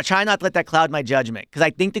 I'm not trying not to let that cloud my judgment because I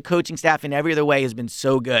think the coaching staff in every other way has been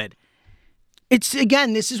so good. It's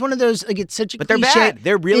again, this is one of those like it's such a but cliche. They're bad.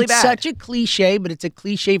 They're really bad. It's such a cliche, but it's a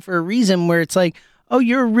cliche for a reason. Where it's like, oh,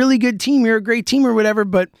 you're a really good team, you're a great team, or whatever,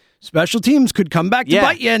 but special teams could come back to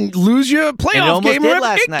bite you and lose you a playoff game.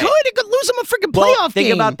 It could lose them a freaking playoff game.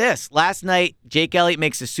 Think about this. Last night, Jake Elliott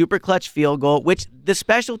makes a super clutch field goal, which the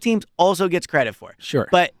special teams also gets credit for. Sure.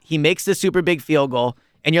 But he makes the super big field goal,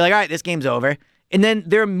 and you're like, all right, this game's over. And then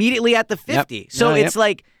they're immediately at the 50. Yep. So it's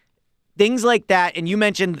like things like that. And you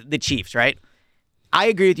mentioned the Chiefs, right? I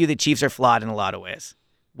agree with you. The Chiefs are flawed in a lot of ways.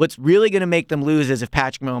 What's really going to make them lose is if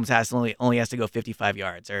Patrick Mahomes only has to go 55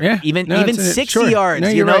 yards or even 60 yards. No,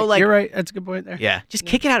 you're right. You're right. That's a good point there. Yeah. Just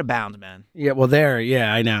kick it out of bounds, man. Yeah. Well,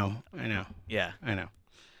 I know. Yeah. I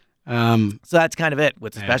know. So that's kind of it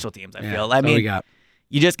with the special teams, I feel. I mean,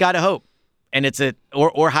 you just got to hope. And it's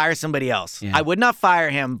or hire somebody else. Yeah. I would not fire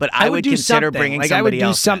him, but I would consider bringing somebody else. I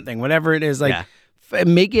would do something, whatever it is. Like,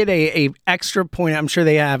 make it a extra point. I'm sure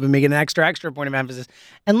they have, and make it an extra point of emphasis.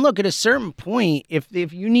 And look, at a certain point, if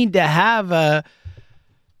you need to have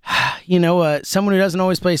someone who doesn't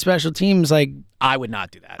always play special teams, like I would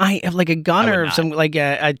not do that. I have like a gunner or something like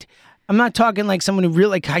I'm not talking like someone who really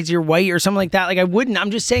like Kaiser White or something like that. Like I wouldn't.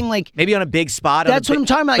 I'm just saying like maybe on a big spot. That's what I'm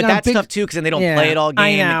talking about. But that's tough too because then they don't play it all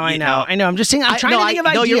game. I know. I'm just saying. I'm trying to think of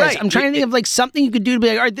ideas. You're right. I'm trying to think of like something you could do to be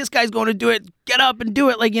like, all right, this guy's going to do it. Get up and do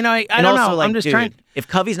it. Like I don't know. Like, I'm just trying. If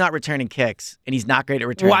Covey's not returning kicks and he's not great at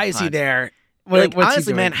returning, why is he there?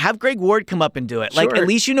 Honestly, man, have Greg Ward come up and do it. Sure. Like at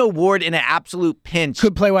least Ward in an absolute pinch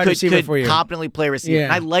could play wide receiver for you. Competently play receiver.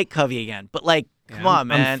 Yeah. I like Covey again, but like, come on,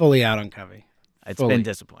 man. I'm fully out on Covey. It's been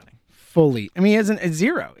disappointing. Fully. I mean, it's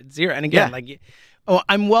zero. It's zero. And again,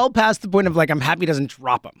 I'm well past the point of like, I'm happy he doesn't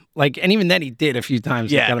drop him. Like, and even then he did a few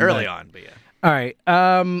times. Yeah, early on, but yeah. All right.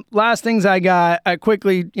 Last things I got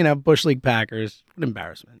quickly. Bush League Packers. What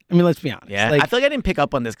embarrassment. I mean, let's be honest. Yeah, I feel like I didn't pick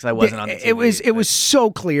up on this because I wasn't on the TV. It was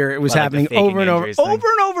so clear. It was happening over and over,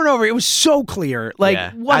 and over. It was so clear. Like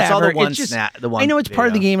whatever. I saw the one snap. The one. I know it's part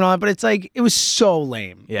of the game and all that, but it's like it was so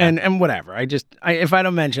lame. Yeah. And whatever. If I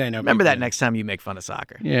don't mention, I know. Remember that next time you make fun of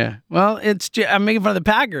soccer. Yeah. Well, I'm making fun of the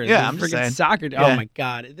Packers. Yeah, I'm just saying. Soccer. Yeah. Oh my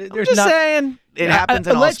God. I'm just saying. It happens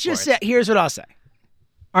in all Let's sports. just say. Here's what I'll say.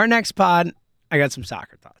 Our next pod. I got some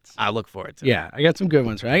soccer thoughts. I look forward to it. Yeah, I got some good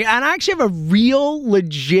ones, right? And I actually have a real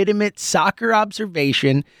legitimate soccer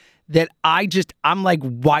observation that I'm like,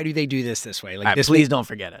 why do they do this way? Like, All right, this please don't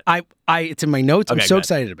forget it. It's in my notes. I'm Okay, so good.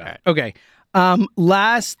 excited about All it. Okay.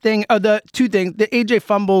 Last thing, the two things, the AJ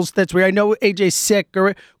fumbles, that's where I know AJ's sick,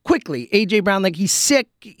 or quickly, AJ Brown, like he's sick.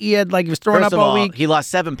 He was throwing First up of all all, week. he lost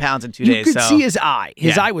 7 pounds in 2 You days. could so, see his eye.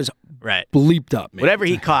 His Yeah. eye was right. bleeped up, man. Whatever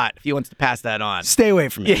he caught, if he wants to pass that on. Stay away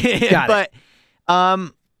from it. Yeah, Got it.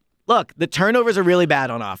 but look, the turnovers are really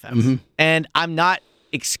bad on offense. Mm-hmm. And I'm not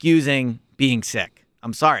excusing being sick.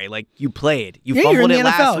 I'm sorry. Like, you played. You Yeah, you're in fumbled the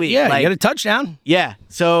it NFL. last week. Yeah, like, you got a touchdown. yeah.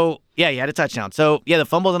 So, yeah, you had a touchdown. So, yeah, the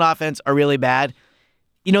fumbles on offense are really bad.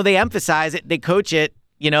 You know, they emphasize it. They coach it.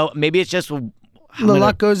 You know, maybe it's just The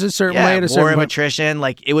luck goes a certain way at a war certain of point. attrition.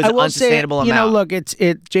 Like, it was I an will unsustainable say, amount. look,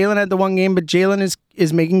 Jalen had the one game, but Jalen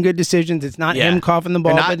is making good decisions. It's not him coughing the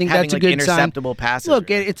ball. They're not I think having, that's a like, good sign. interceptable passes. Look,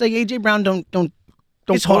 it's like AJ Brown don't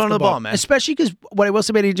Just cough hold on to the ball, man. Especially because what I will say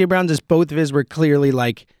about AJ Brown is both of his were clearly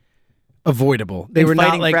like avoidable. They And were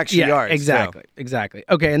fighting not like for extra yards, exactly.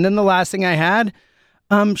 Okay, and then the last thing I had,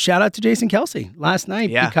 shout out to Jason Kelsey last night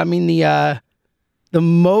becoming the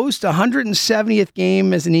most 170th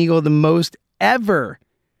game as an Eagle, the most ever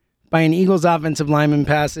by an Eagles offensive lineman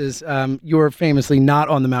passes. You're famously not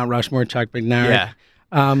on the Mount Rushmore, Chuck McNary.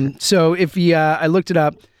 Yeah. So if he, I looked it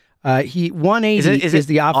up. He 180 is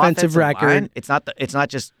the offensive record. Line? It's not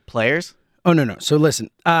just players. Oh no. So listen.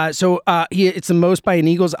 It's the most by an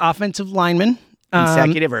Eagles offensive lineman.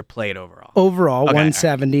 Consecutive or played overall? Overall, Okay,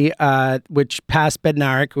 170, which passed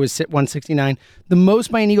Bednarik, who was 169. The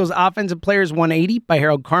most by an Eagles offensive player is 180 by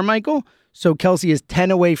Harold Carmichael. So Kelsey is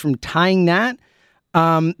 10 away from tying that.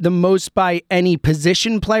 The most by any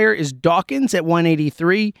position player is Dawkins at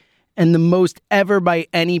 183. And the most ever by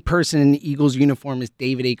any person in the Eagles uniform is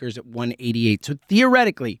David Akers at 188. So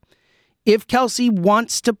theoretically, if Kelsey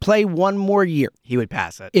wants to play one more year, he would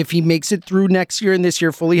pass it. If he makes it through next year and this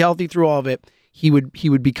year, fully healthy through all of it, he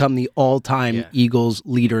would become the all-time Eagles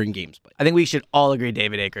leader in games played. I think we should all agree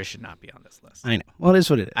David Akers should not be on this list. I know. Well, it is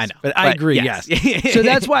what it is. I know. But I agree, yes. So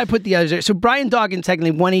that's why I put the others there. So Brian Dawkins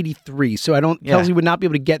technically 183. So Kelsey would not be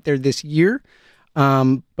able to get there this year.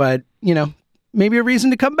 But, maybe a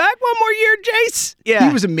reason to come back one more year, Jace. Yeah.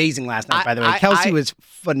 He was amazing last night, by the way. Kelsey was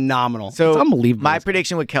phenomenal. So it's unbelievable. My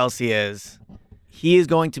prediction with Kelsey is he is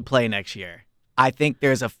going to play next year. I think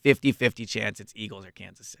there's a 50-50 chance it's Eagles or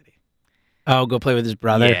Kansas City. Oh, go play with his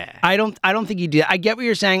brother. Yeah. I don't think he'd do that. I get what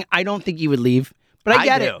you're saying. I don't think he would leave. But I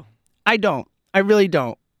get it. I don't. I really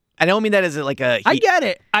don't. I don't mean that as like a... I get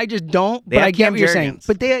it. I just don't. They But have I get Cam what you're saying. Jurgens.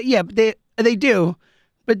 But they do.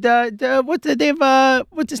 But they have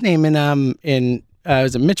what's his name in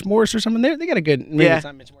is it Mitch Morris or something? They got a good. Maybe it's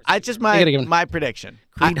not Mitch Morris. I just They gotta give him- my prediction.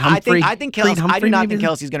 Creed I Humphrey. think Kelsey. Creed I do Humphrey, not maybe? think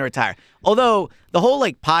Kelsey's going to retire. Although the whole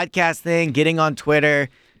podcast thing, getting on Twitter,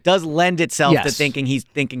 does lend itself to Yes. thinking he's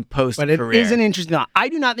thinking post But it career. is an interesting. I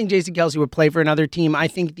do not think Jason Kelsey would play for another team. I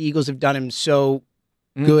think the Eagles have done him so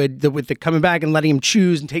good with the coming back and letting him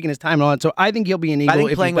choose and taking his time and all that. So I think he'll be an Eagle. I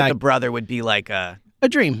think if playing he's with back. the brother would be like a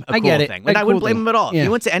Dream. cool I get it. thing. And I wouldn't blame him at all. If Yeah. he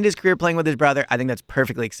wants to end his career playing with his brother, I think that's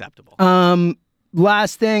perfectly acceptable.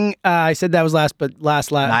 Last thing, I said that was last, but last.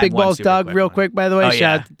 have Big one Balls super Doug, quick real one. quick, by the way. Oh, Shout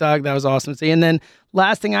yeah. out to Doug. That was awesome to see. And then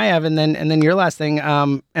last thing I have, and then your last thing,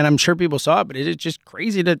 and I'm sure people saw it, but it is just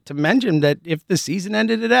crazy to mention that if the season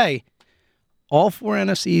ended today, all 4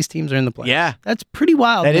 NFC East teams are in the playoffs. Yeah. That's pretty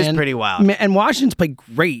wild, That man. is pretty wild. And Washington's played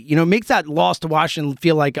great. It makes that loss to Washington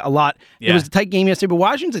feel like a lot. It Yeah. was a tight game yesterday, but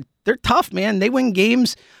Washington's, they're tough, man. They win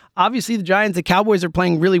games. Obviously, the Giants, the Cowboys are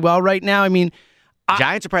playing really well right now. I mean,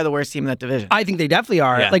 Giants are probably the worst team in that division. I think they definitely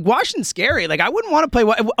are. Yeah. Like, Washington's scary. Like, I wouldn't want to play.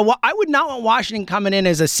 I would not want Washington coming in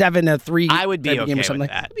as a 7-3. I would be type of okay game or with something.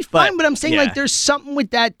 that. It'd be fine, but I'm saying, yeah. like, there's something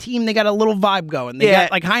with that team. They got a little vibe going. They Yeah.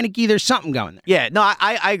 got, like, Heineke, there's something going there. Yeah, no,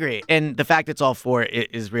 I agree. And the fact it's all 4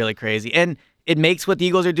 is really crazy. And it makes what the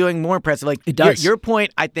Eagles are doing more impressive. Like, It does. Your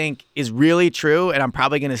point, I think, is really true, and I'm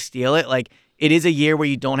probably going to steal it. Like, it is a year where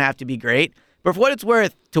you don't have to be great. But for what it's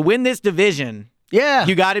worth, to win this division, Yeah.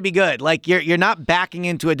 you got to be good. Like, you're not backing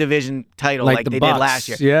into a division title like Like the they Bucks, did last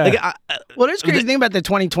year. yeah. Like, Well, there's crazy thing about the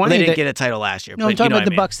 2020. they didn't that- get a title last year. No, but I'm talking you know about what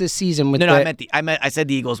the I mean. Bucks this season. With No, the, I said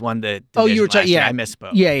the Eagles won the division Oh, you were last year. yeah. I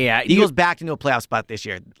misspoke. Yeah. The Eagles backed into a playoff spot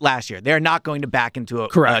last year. They're not going to back into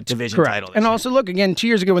a division title this And year. also, look, again, 2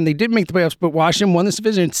 years ago when they did make the playoffs, but Washington won this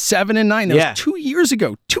division at 7-9. That was 2 years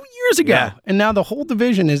ago. 2 years ago. Yeah. And now the whole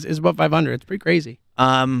division is above 500. It's pretty crazy.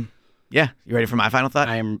 Yeah, you ready for my final thought?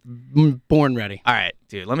 I am born ready. All right,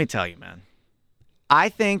 dude, let me tell you, man. I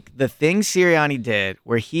think the thing Sirianni did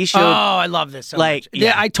where he showed I love this so like, much. Yeah,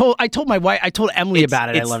 yeah. I told my wife, I told Emily about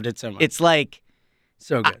it. I It's- loved it so much. It's like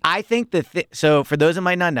So good. I think so for those that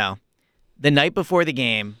might not know, the night before the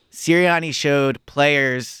game, Sirianni showed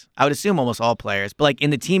players, I would assume almost all players, but like in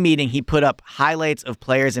the team meeting, he put up highlights of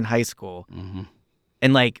players in high school. Mm-hmm.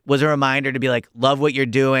 And like was a reminder to be like, love what you're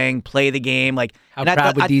doing, play the game. Like how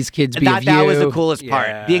proud would these kids be of you? That was the coolest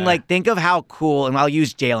part. Being like, think of how cool, and I'll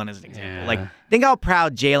use Jalen as an example. Like, think how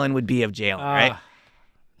proud Jalen would be of Jalen, right?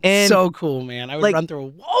 And so cool, man. I would run through a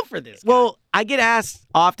wall for this guy. Well, I get asked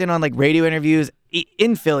often on like radio interviews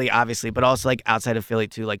in Philly, obviously, but also like outside of Philly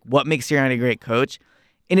too, like what makes Sirianni a great coach?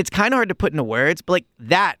 And it's kind of hard to put into words, but like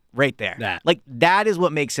that right there, that is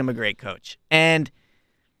what makes him a great coach. And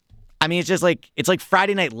I mean, it's like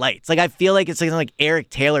Friday Night Lights. Like I feel like it's something like Eric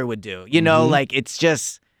Taylor would do, you know, like it's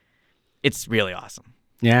really awesome.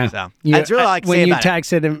 Yeah. So that's really all I can say when you about it.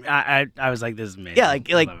 texted him, I was like, this is amazing. Yeah,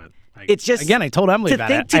 like it's just, again, I told Emily about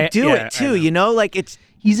it. To do it too, you know, like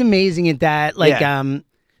he's amazing at that. Like,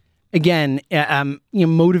 again,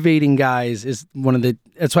 motivating guys is one of the.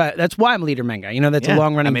 That's why I'm a leader man guy. You know, that's a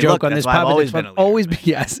long running joke on this pod. Always been.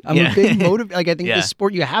 Yes, I'm a big motivator. Like I think this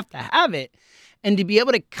sport you have to have it, and to be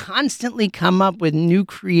able to constantly come up with new,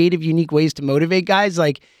 creative, unique ways to motivate guys,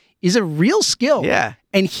 like, is a real skill. Yeah.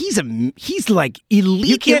 And he's like elite.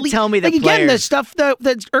 You can't tell me that like again the stuff that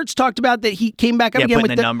Ertz talked about that he came back up again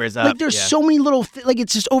with the numbers up. Like there's so many little like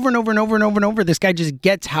it's just over and over and over and over and over. This guy just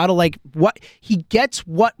gets how to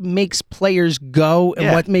what makes players go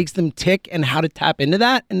and what makes them tick and how to tap into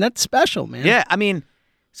that, and that's special, man. Yeah, I mean,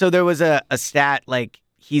 so there was a stat like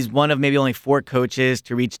he's one of maybe only 4 coaches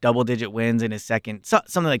to reach double-digit wins in his second,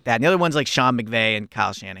 something like that. And the other one's like Sean McVay and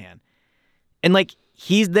Kyle Shanahan, and like.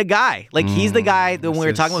 He's the guy. Like, he's the guy that when we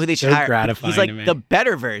were talking about who they should hire, he's like the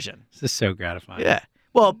better version. This is so gratifying. Yeah.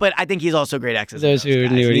 Well, but I think he's also great X's Those and O's who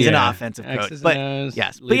guys. knew it, He's an offensive coach. But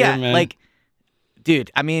yes. But yeah, like, dude,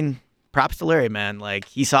 I mean, props to Larry, man. Like,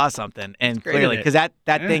 he saw something. And clearly, because that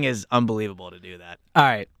thing is unbelievable to do that. All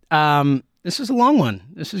right. This is a long one.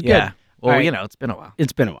 This is good. Yeah. Well, right. you know, it's been a while.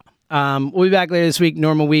 It's been a while. We'll be back later this week.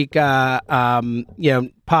 Normal week. Pods.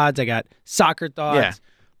 I got soccer thoughts. Yeah.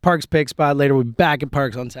 Parks Picks pod later. We'll be back at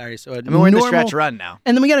Parks on Saturday. So we're in the stretch run now.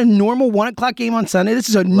 And then we got a normal 1:00 game on Sunday. This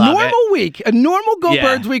is a normal week. A normal Go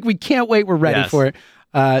Birds week. We can't wait. We're ready for it.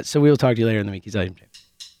 So we will talk to you later in the week. He's James.